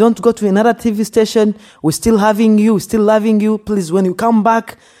worry, don't go to another TV station. We're still having you, still loving you. Please, when you come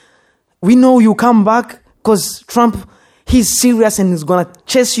back, we know you come back because Trump, he's serious and he's going to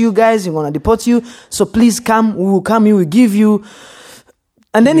chase you guys. He's going to deport you. So please come. We will come. We will give you.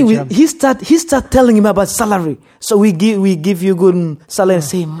 And then he start telling him about salary. So we give you good salary and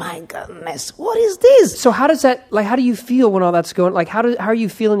say, my goodness, what is this? So how does that, how do you feel when all that's going, how are you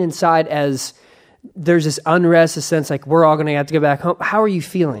feeling inside as there's this unrest, a sense like we're all going to have to go back home? How are you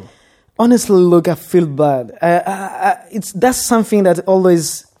feeling? Honestly, look, I feel bad. That's something that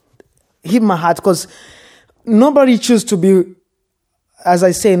always hit my heart because nobody choose to be, as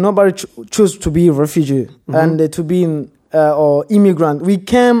I say, nobody choose to be a refugee and to be in, or immigrant. We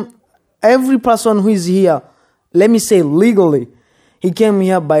came, every person who is here, let me say legally, he came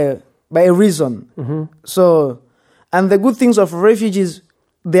here by a reason. So, and the good things of refugees,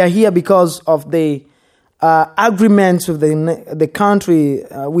 they are here because of the agreements with the country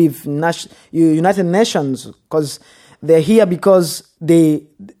with United Nations, because they're here because they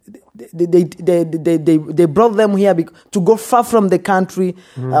brought them here to go far from the country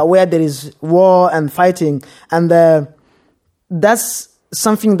where there is war and fighting, and that's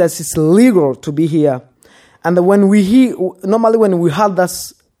something that is legal to be here. And when we hear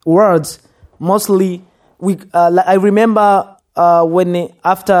those words, mostly I remember when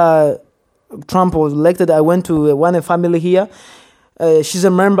after Trump was elected, I went to a family here. She's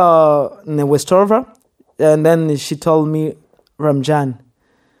a member in Westover, and then she told me, Ramjan,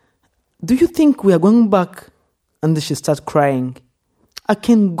 do you think we are going back? And she started crying. I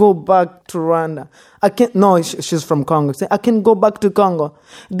can't go back to Rwanda. I can't. No, she's from Congo. I can't go back to Congo.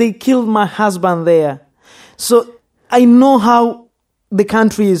 They killed my husband there. So I know how the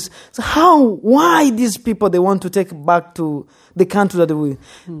country is. So why these people, they want to take back to the country that we...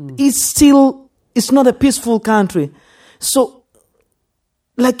 It's not a peaceful country. So,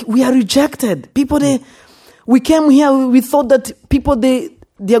 we are rejected. People, we came here, we thought that people, they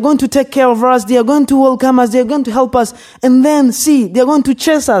are going to take care of us, they are going to welcome us, they are going to help us, and then they are going to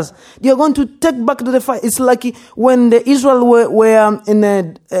chase us, they are going to take back to the fight. It's like when the Israel were in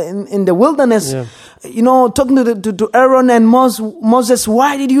the wilderness, talking to Aaron and Moses,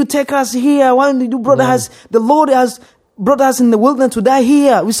 why did you take us here? Why did you brought us? The Lord has brought us in the wilderness to die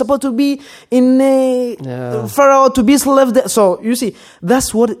here. We're supposed to be in Pharaoh, to be slaves there. So you see,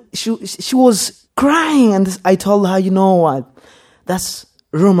 that's what she was crying, and I told her, you know what? That's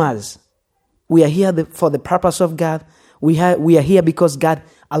rumors. We are here for the purpose of God. We are here because God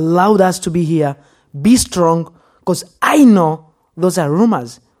allowed us to be here. Be strong, because I know those are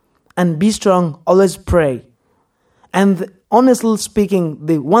rumors. And be strong, always pray. And honestly speaking,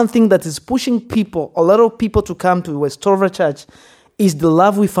 the one thing that is pushing a lot of people to come to Westover Church is the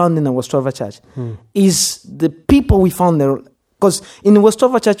love we found in the Westover Church. Is the people we found there. Because in the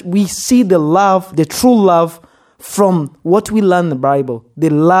Westover Church, we see the love, the true love, from what we learn in the Bible. The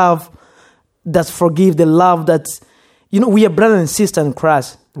love that forgive, the love that, we are brother and sister in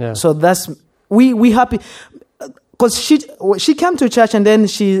Christ. Yeah. So that's, we happy. because she came to church, and then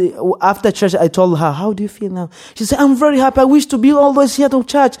after church I told her, how do you feel now? She said, I'm very happy. I wish to be always here to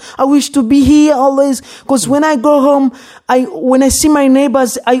church. I wish to be here always, because when I go home, when I see my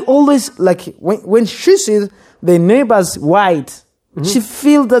neighbors, I always, like, when she sees the neighbors white, she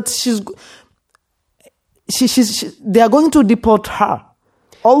feels that they are going to deport her.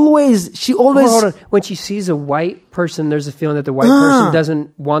 She always. Hold on. When she sees a white person, there's a feeling that the white person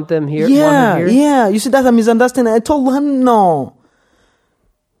doesn't want them here. Yeah, want her here? yeah. You see, that's a misunderstanding. I told her, no.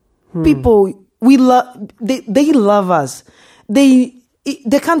 People, they love us. They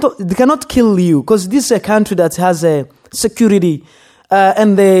cannot kill you, because this is a country that has a security,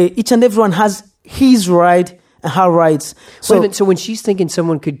 and each and everyone has his right and her rights. So, wait a minute, so when she's thinking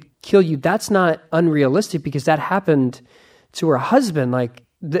someone could kill you, that's not unrealistic, because that happened to her husband. Like,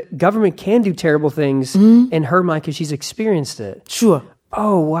 the government can do terrible things in her mind because she's experienced it. Sure.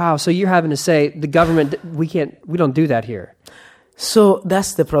 Oh, wow. So you're having to say the government, we don't do that here. So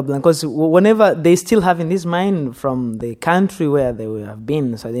that's the problem, because whenever they still have in this mind from the country where they have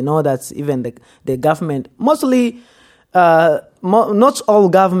been, so they know that even the government, mostly, not all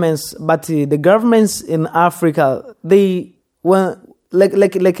governments, but the governments in Africa, the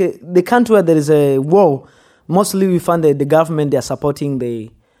country where there is a war, mostly we find that the government, they are supporting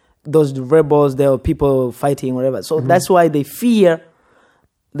those rebels, there are people fighting, whatever. So that's why they fear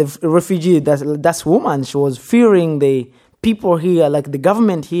the refugee. That's woman. She was fearing the people here, like the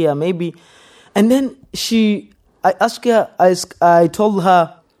government here, maybe. And then I told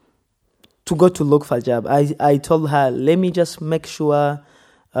her to go to look for a job. I told her, let me just make sure,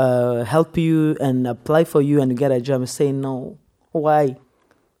 help you and apply for you and get a job. I say, no. Why?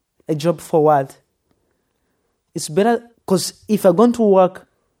 A job for what? It's better, because if I'm going to work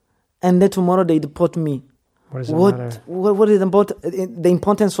and then tomorrow they deport me, what does it matter? What is about the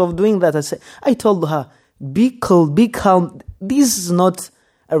importance of doing that? I told her, be cool, be calm. This is not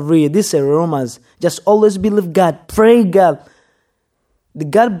a real, this is rumors. Just always believe God, pray God. The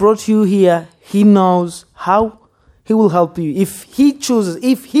God brought you here. He knows how He will help you. If He chooses,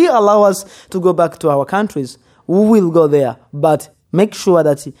 if He allows us to go back to our countries, we will go there. But make sure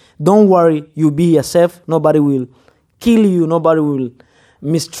that, don't worry, you'll be yourself. Nobody will kill you. Nobody will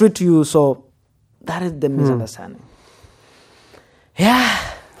mistreat you. So that is the misunderstanding. Yeah.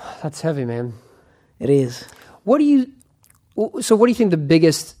 That's heavy, man. It is. What do you think the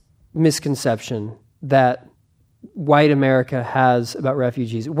biggest misconception that white America has about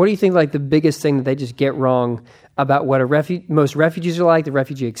refugees? What do you think, like, the biggest thing that they just get wrong about what most refugees are like, the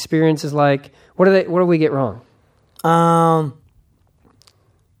refugee experience is like? What do we get wrong?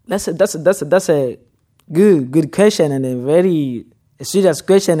 That's a good question, and a very serious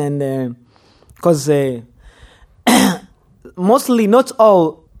question, and because mostly, not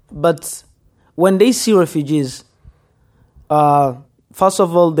all, but when they see refugees, first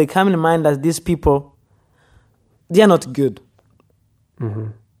of all, they come in mind that these people, they are not good.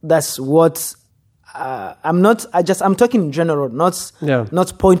 That's what I'm talking in general, not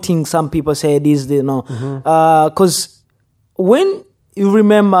pointing. Some people say this, they know, because when you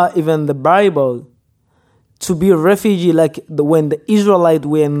remember even the Bible, to be a refugee, like when the Israelites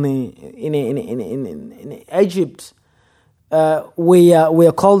were in Egypt, we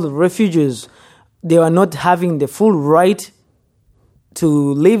are called refugees. They were not having the full right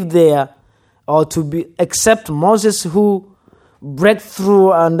to live there, or to except Moses, who break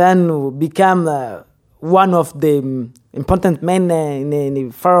through and then become one of the important men in the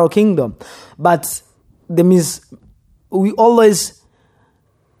Pharaoh kingdom. But we always.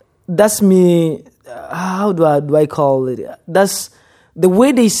 That's me. How do I call it? That's the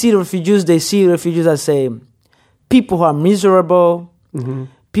way they see refugees. They see refugees as people who are miserable,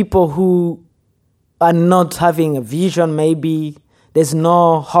 people who are not having a vision. Maybe there's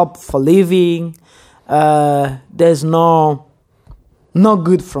no hope for living. There's no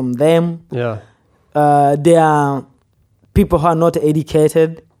good from them. Yeah. They are people who are not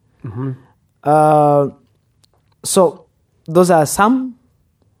educated. So those are some.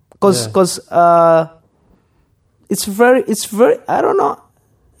 Because it's very I don't know,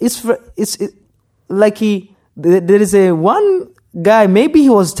 there is a one guy, maybe he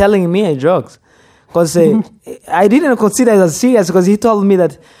was telling me a joke, because I didn't consider it as serious, because he told me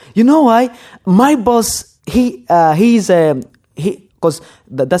that, you know why, my boss, because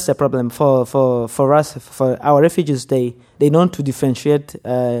that's the problem for us, for our refugees, they know to differentiate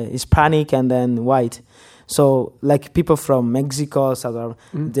Hispanic and then white. So, like people from Mexico,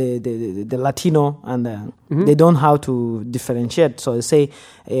 the Latino, and they don't know how to differentiate. So they say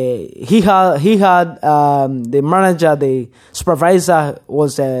he had the manager, the supervisor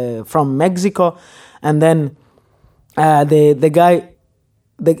was from Mexico, and then the guy,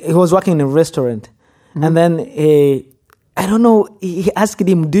 he was working in a restaurant, and then I don't know. He asked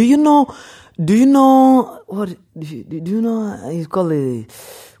him, "Do you know what? Do you know? He's called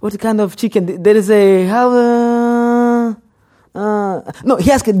what kind of chicken? There is a no."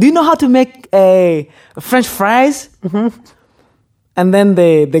 He asked, "Do you know how to make French fries?" And then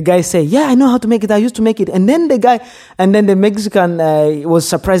the guy say, "Yeah, I know how to make it. I used to make it." And then the Mexican was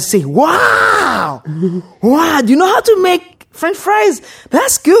surprised, say, "Wow, wow! Do you know how to make French fries?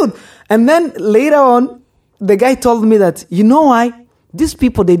 That's good." And then later on, the guy told me that, you know why? These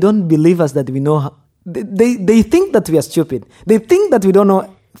people, they don't believe us that we know how. They think that we are stupid. They think that we don't know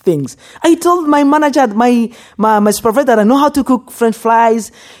things. I told my manager, my supervisor, that I know how to cook French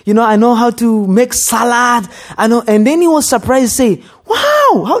fries. I know how to make salad. I know. And then he was surprised, say,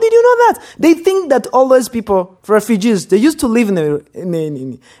 "Wow, how did you know that?" They think that all those people, refugees, they used to live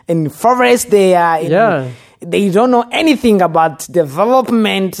in forest. They don't know anything about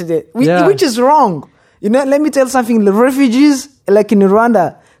development, which is wrong. Let me tell you something. The refugees, like in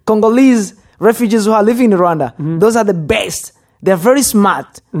Rwanda, Congolese refugees who are living in Rwanda, those are the best. They're very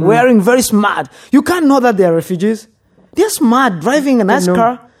smart, wearing very smart. You can't know that they're refugees. They're smart, driving a nice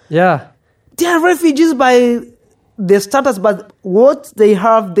car. Yeah. They are refugees by their status, but what they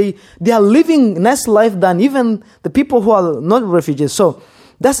have, they are living a nice life than even the people who are not refugees. So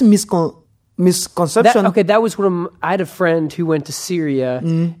that's misconception. That was I had a friend who went to Syria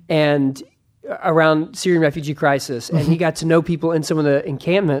and around Syrian refugee crisis, and he got to know people in some of the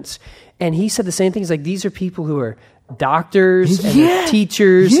encampments, and he said the same things, like, these are people who are doctors and they're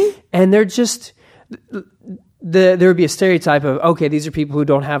teachers, and they're just there would be a stereotype of, okay, these are people who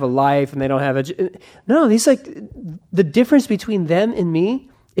don't have a life and they don't have no, these, like, the difference between them and me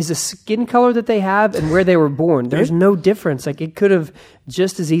is the skin color that they have and where they were born. There's no difference. Like, it could have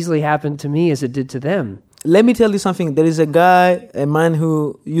just as easily happened to me as it did to them. Let me tell you something. There is a man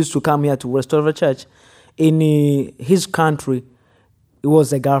who used to come here to restore the church. In his country, he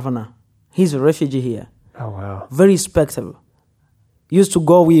was a governor. He's a refugee here. Oh, wow. Very respectable. Used to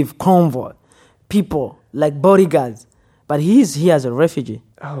go with convoy, people, like bodyguards. But he's here as a refugee.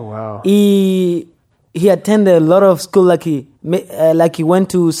 Oh, wow. He attended a lot of school, like he went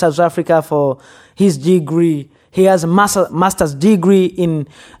to South Africa for his degree. He has a master's degree in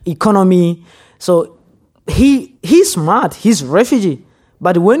economy. So he's smart. He's a refugee.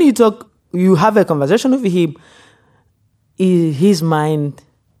 But when you have a conversation with him, his mind,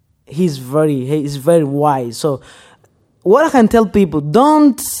 he's very wise. So what I can tell people,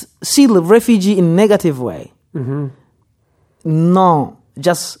 don't see the refugee in a negative way. No.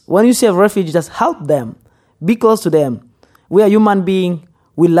 Just when you see a refugee, just help them. Be close to them. We are human beings.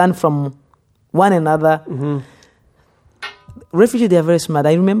 We learn from one another. Refugees, they are very smart.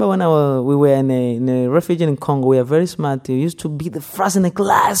 I remember when we were in a refugee in Congo, we are very smart. We used to be the first in the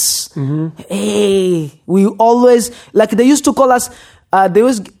class. Hey, we always, like, they used to call us, they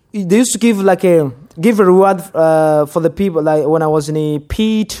used to give a reward for the people, like when I was in a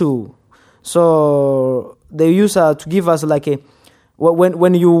P2. So they used to give us like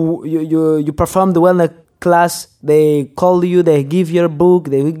when you perform the wellness class, they call you, they give you a book,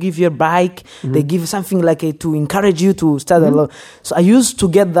 they will give you a bike, they give something like to encourage you to start a lot. So I used to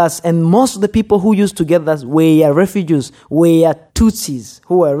get that, and most of the people who used to get that were refugees, were Tutsis,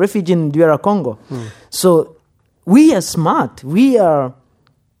 who were refugees in DR Congo. So we are smart. We are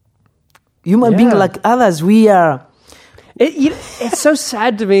human beings like others. We are... It's so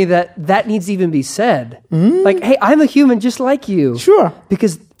sad to me that needs to even be said. Like, hey, I'm a human just like you. Sure.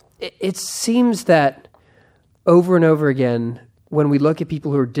 Because it seems that over and over again, when we look at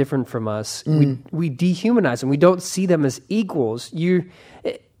people who are different from us, we dehumanize them. We don't see them as equals.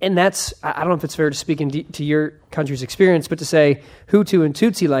 And that's, I don't know if it's fair to speak to your country's experience, but to say Hutu and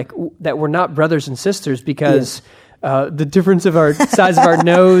Tutsi, like, that we're not brothers and sisters because the difference of our size of our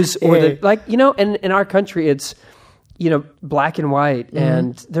nose, or and in our country, it's, black and white,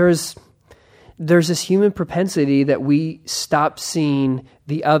 and there's this human propensity that we stop seeing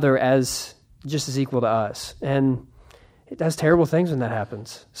the other as just as equal to us, and it does terrible things when that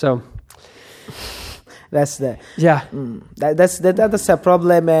happens. So that's the that's a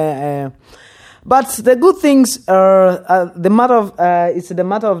problem. But the good things are the matter of it's the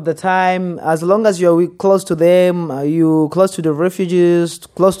matter of the time. As long as you're close to them, you close to the refugees,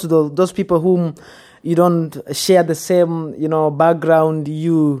 close to those people whom you don't share the same, background,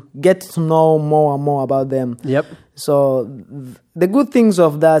 you get to know more and more about them. Yep. So the good things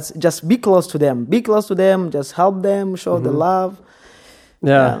of that, just be close to them. Be close to them, just help them, show the love.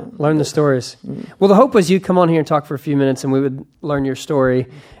 Yeah, learn the stories. Well, the hope was you'd come on here and talk for a few minutes and we would learn your story.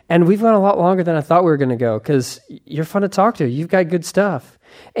 And we've gone a lot longer than I thought we were going to go because you're fun to talk to. You've got good stuff.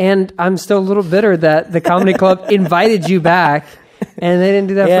 And I'm still a little bitter that the comedy club invited you back and they didn't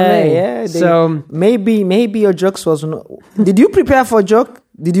do that for me. Yeah, so maybe your jokes was not... Did you prepare for a joke?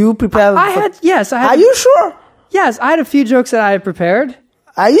 Did you prepare? Yes, I had. Are you sure? Yes, I had a few jokes that I had prepared.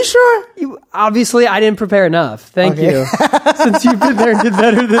 Are you sure? Obviously, I didn't prepare enough. Thank you. Since you've been there and did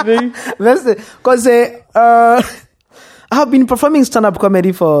better than me. That's it. Because I have been performing stand-up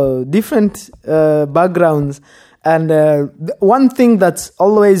comedy for different backgrounds. And one thing that's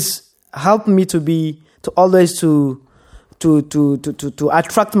always helped me to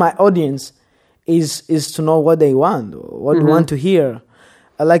attract my audience is to know what they want, what they want to hear.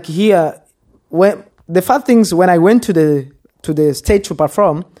 Like here, when the first things when I went to the stage to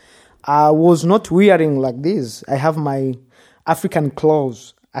perform, I was not wearing like this. I have my African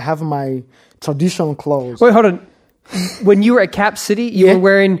clothes. I have my traditional clothes. Wait, hold on. When you were at Cap City, you were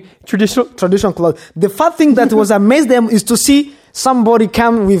wearing traditional clothes. The first thing that was amazed them is to see somebody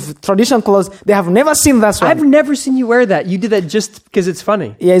come with traditional clothes. They have never seen that one. I've never seen you wear that. You did that just because it's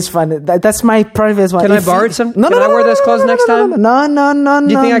funny. Yeah, it's funny. That's my private one. Can I borrow some? No, Can I wear those clothes next time? No.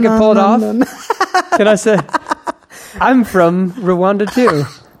 Do you think I could pull it off? Can I say, I'm from Rwanda too?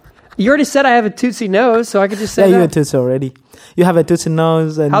 You already said I have a tootsie nose, so I could just say that. Yeah, you have a tootsie already. You have a tootsie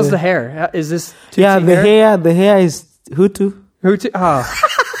nose. And how's the hair? Is this tootsie hair? The hair is Hutu. Hutu? Oh.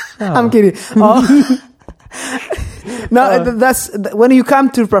 I'm kidding. No, that's when you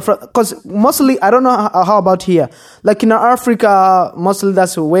come to prefer, because mostly, I don't know how about here. Like in Africa, mostly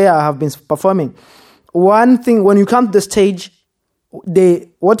that's where I have been performing. One thing, when you come to the stage,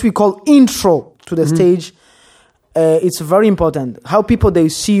 what we call intro to the stage, it's very important. How people, they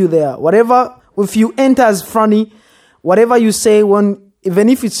see you there. Whatever, if you enter as funny, whatever you say, even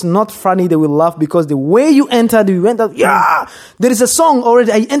if it's not funny, they will laugh because the way you entered, yeah, there is a song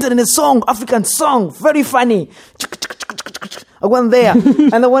already. I entered in a song, African song, very funny. I went there,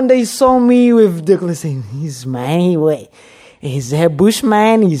 and then one day he saw me with the saying, he's my way. He's a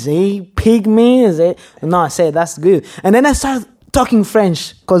bushman, he's a pygmy, no, I said, that's good. And then I started talking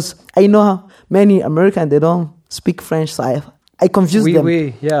French, because I know how many Americans, they don't speak French, so I confused them.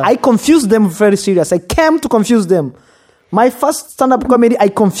 Yeah. I confused them very serious. I came to confuse them. My first stand-up comedy, I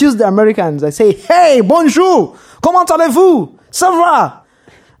confused the Americans. I say, hey, bonjour, comment allez-vous? Ça va?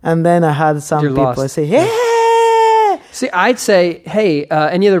 And then I had some people, I say, hey. See, I'd say, hey,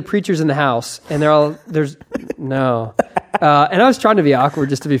 any other preachers in the house? And there's no. And I was trying to be awkward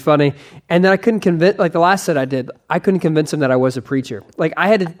just to be funny. And then I couldn't convince, like the last set I did, I couldn't convince them that I was a preacher. Like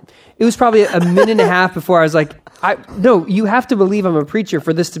it was probably a minute and a half before I was like, no, you have to believe I'm a preacher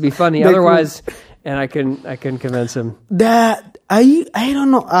for this to be funny. Otherwise, and I couldn't convince him. That, I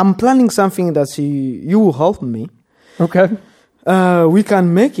don't know. I'm planning something that you will help me. Okay. We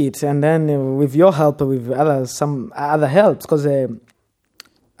can make it, and then with your help, with some other helps, because there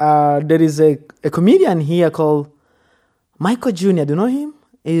is a comedian here called Michael Jr. Do you know him?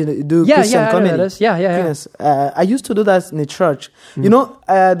 He do Christian comedy. Yeah. Yes. I used to do that in the church. You know,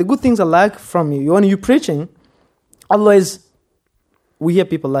 the good things I like from you, when you're preaching, always we hear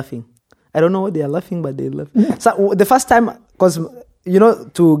people laughing. I don't know what they are laughing, but they laugh. So the first time, because you know,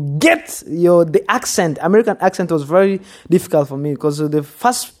 to get the accent, American accent was very difficult for me, because the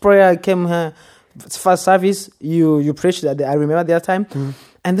first prayer I came here, first service, you preached that, I remember that time,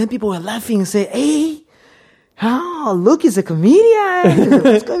 and then people were laughing and say, hey, look, he's a comedian.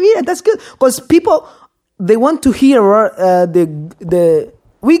 That's comedian. That's good. Because people, they want to hear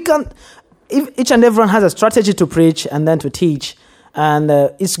each and everyone has a strategy to preach and then to teach, and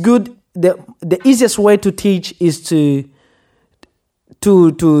it's good. The easiest way to teach is to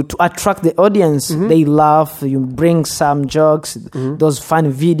attract the audience. They laugh, you bring some jokes, those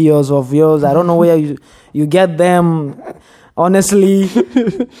fun videos of yours. I don't know where you get them. Honestly,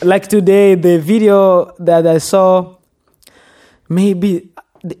 like today, the video that I saw, maybe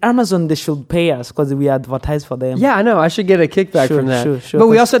the Amazon, they should pay us because we advertise for them. Yeah, I know. I should get a kickback from that. Sure. But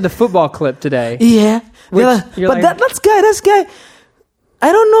we also had the football clip today. Yeah. That's guy.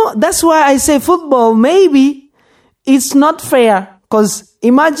 I don't know. That's why I say football, maybe it's not fair. Because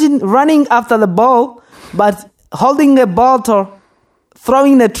imagine running after the ball, but holding a ball or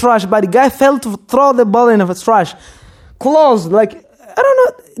throwing the trash, but the guy failed to throw the ball in the trash. Close, like, I don't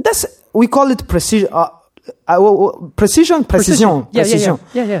know. We call it precision. Precision.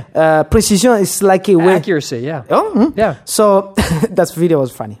 Yeah. Precision is like a way. Accuracy, yeah. Oh, yeah. So that video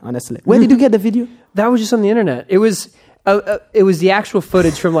was funny, honestly. Where did you get the video? That was just on the internet. It was it was the actual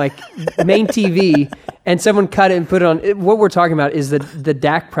footage from like main TV, and someone cut it and put it on. What we're talking about is the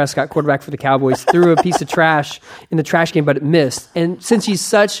Dak Prescott, quarterback for the Cowboys, threw a piece of trash in the trash can, but it missed. And since he's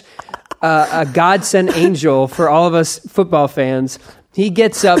such a God-sent angel for all of us football fans, he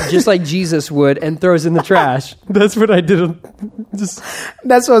gets up just like Jesus would and throws in the trash. That's what I did.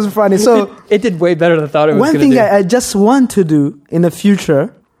 That's what's funny. So it did way better than I thought it was going to do. One thing I just want to do in the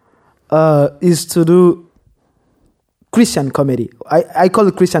future is to do Christian comedy. I call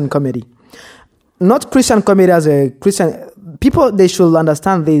it Christian comedy. Not Christian comedy as a Christian. People, they should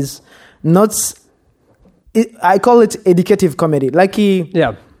understand this. I call it educative comedy.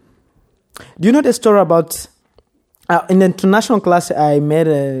 Yeah. Do you know the story about... in the international class, I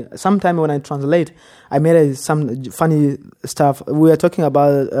made sometime when I translate, I made some funny stuff. We were talking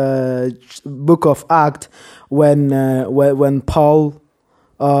about Book of Acts when Paul,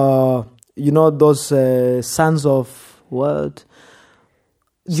 those sons of what?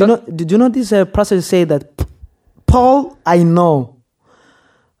 Did you know this passage say that Paul I know,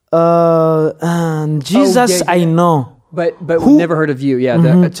 and Jesus I know. But we've never heard of you,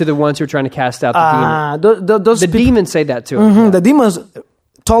 to the ones who are trying to cast out the demon. Those demons say that too. Mm-hmm, the demons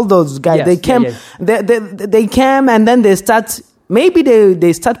told those guys. Yes, they came. They came, and then they start. Maybe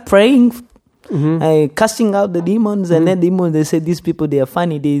they start praying, casting out the demons, and then demons. They say these people they are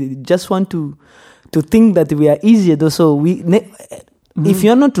funny. They just want to think that we are easier. So if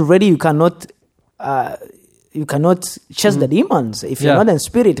you're not ready, you cannot. You cannot chase the demons if you're not in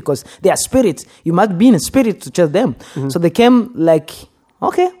spirit, because they are spirits. You must be in spirit to chase them. So they came like,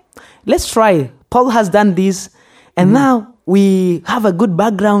 okay, let's try. Paul has done this, and now we have a good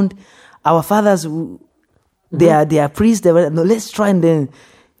background. Our fathers, they are priests. Let's try and then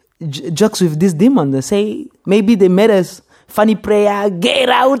jokes with this demon. They say maybe they made us funny prayer. Get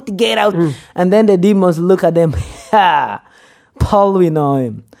out, and then the demons look at them. Paul, we know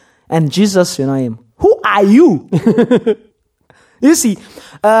him, and Jesus, we know him. Who are you? You see,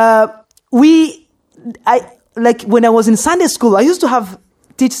 when I was in Sunday school, I used to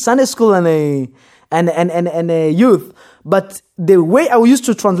teach Sunday school and a youth. But the way I used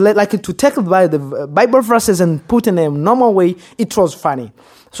to translate, to take by the Bible verses and put in a normal way, it was funny.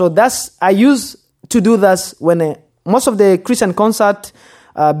 So I used to do that when most of the Christian concert,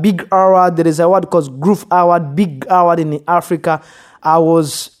 big hour, there is a word called Groove Hour, big hour in Africa.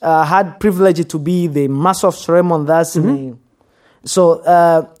 I had privilege to be the master of ceremony. So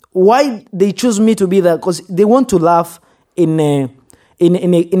why they choose me to be there? Because they want to laugh in a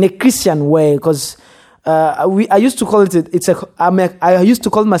Christian way. Because I used to call it. I used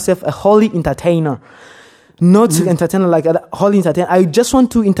to call myself a holy entertainer, not entertainer like a holy entertainer. I just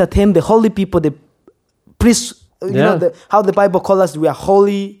want to entertain the holy people, the priests. You know how the Bible calls us. We are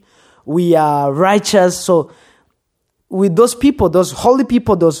holy, we are righteous. So with those people, those holy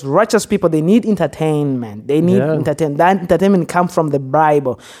people, those righteous people, they need entertainment. They need entertainment. That entertainment comes from the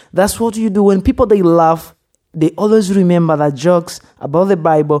Bible. That's what you do. When people, they laugh, they always remember the jokes about the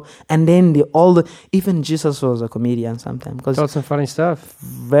Bible, and then even Jesus was a comedian sometimes. Told some funny stuff.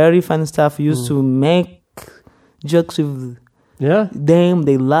 Very funny stuff. He used to make jokes with them.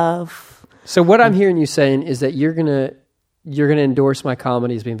 They laugh. So what I'm hearing you saying is that you're gonna endorse my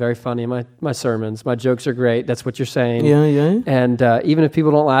comedy as being very funny, my sermons. My jokes are great. That's what you're saying. Yeah. And even if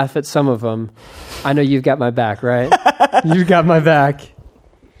people don't laugh at some of them, I know you've got my back, right? You've got my back.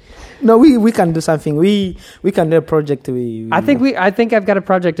 No, we can do something. We can do a project. I think I've got a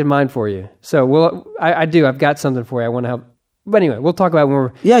project in mind for you. So I do. I've got something for you. I want to help. But anyway, we'll talk about it when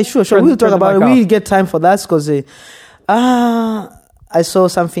we're... Yeah, sure. We'll talk about it. We get time for that because I saw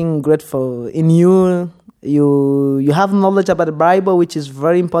something great in you. You have knowledge about the Bible, which is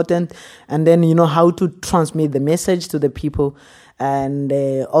very important, and then you know how to transmit the message to the people. And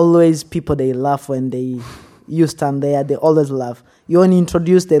always people, they laugh when you stand there. They always laugh. You only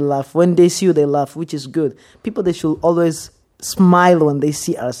introduce, they laugh. When they see you, they laugh, which is good. People, they should always smile when they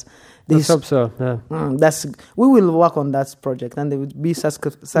see us. Let's hope so. Yeah. We will work on that project, and they will be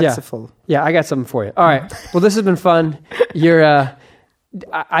successful. Yeah, I got something for you. All right. Well, this has been fun.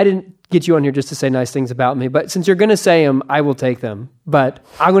 I didn't get you on here just to say nice things about me, but since you're going to say them, I will take them. But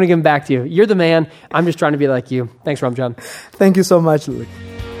I'm going to give them back to you. You're the man. I'm just trying to be like you. Thanks, Ramjan. Thank you so much, Luke.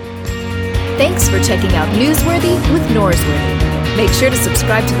 Thanks for checking out Newsworthy with Norsworthy. Make sure to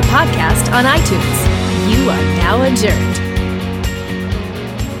subscribe to the podcast on iTunes. You are now adjourned.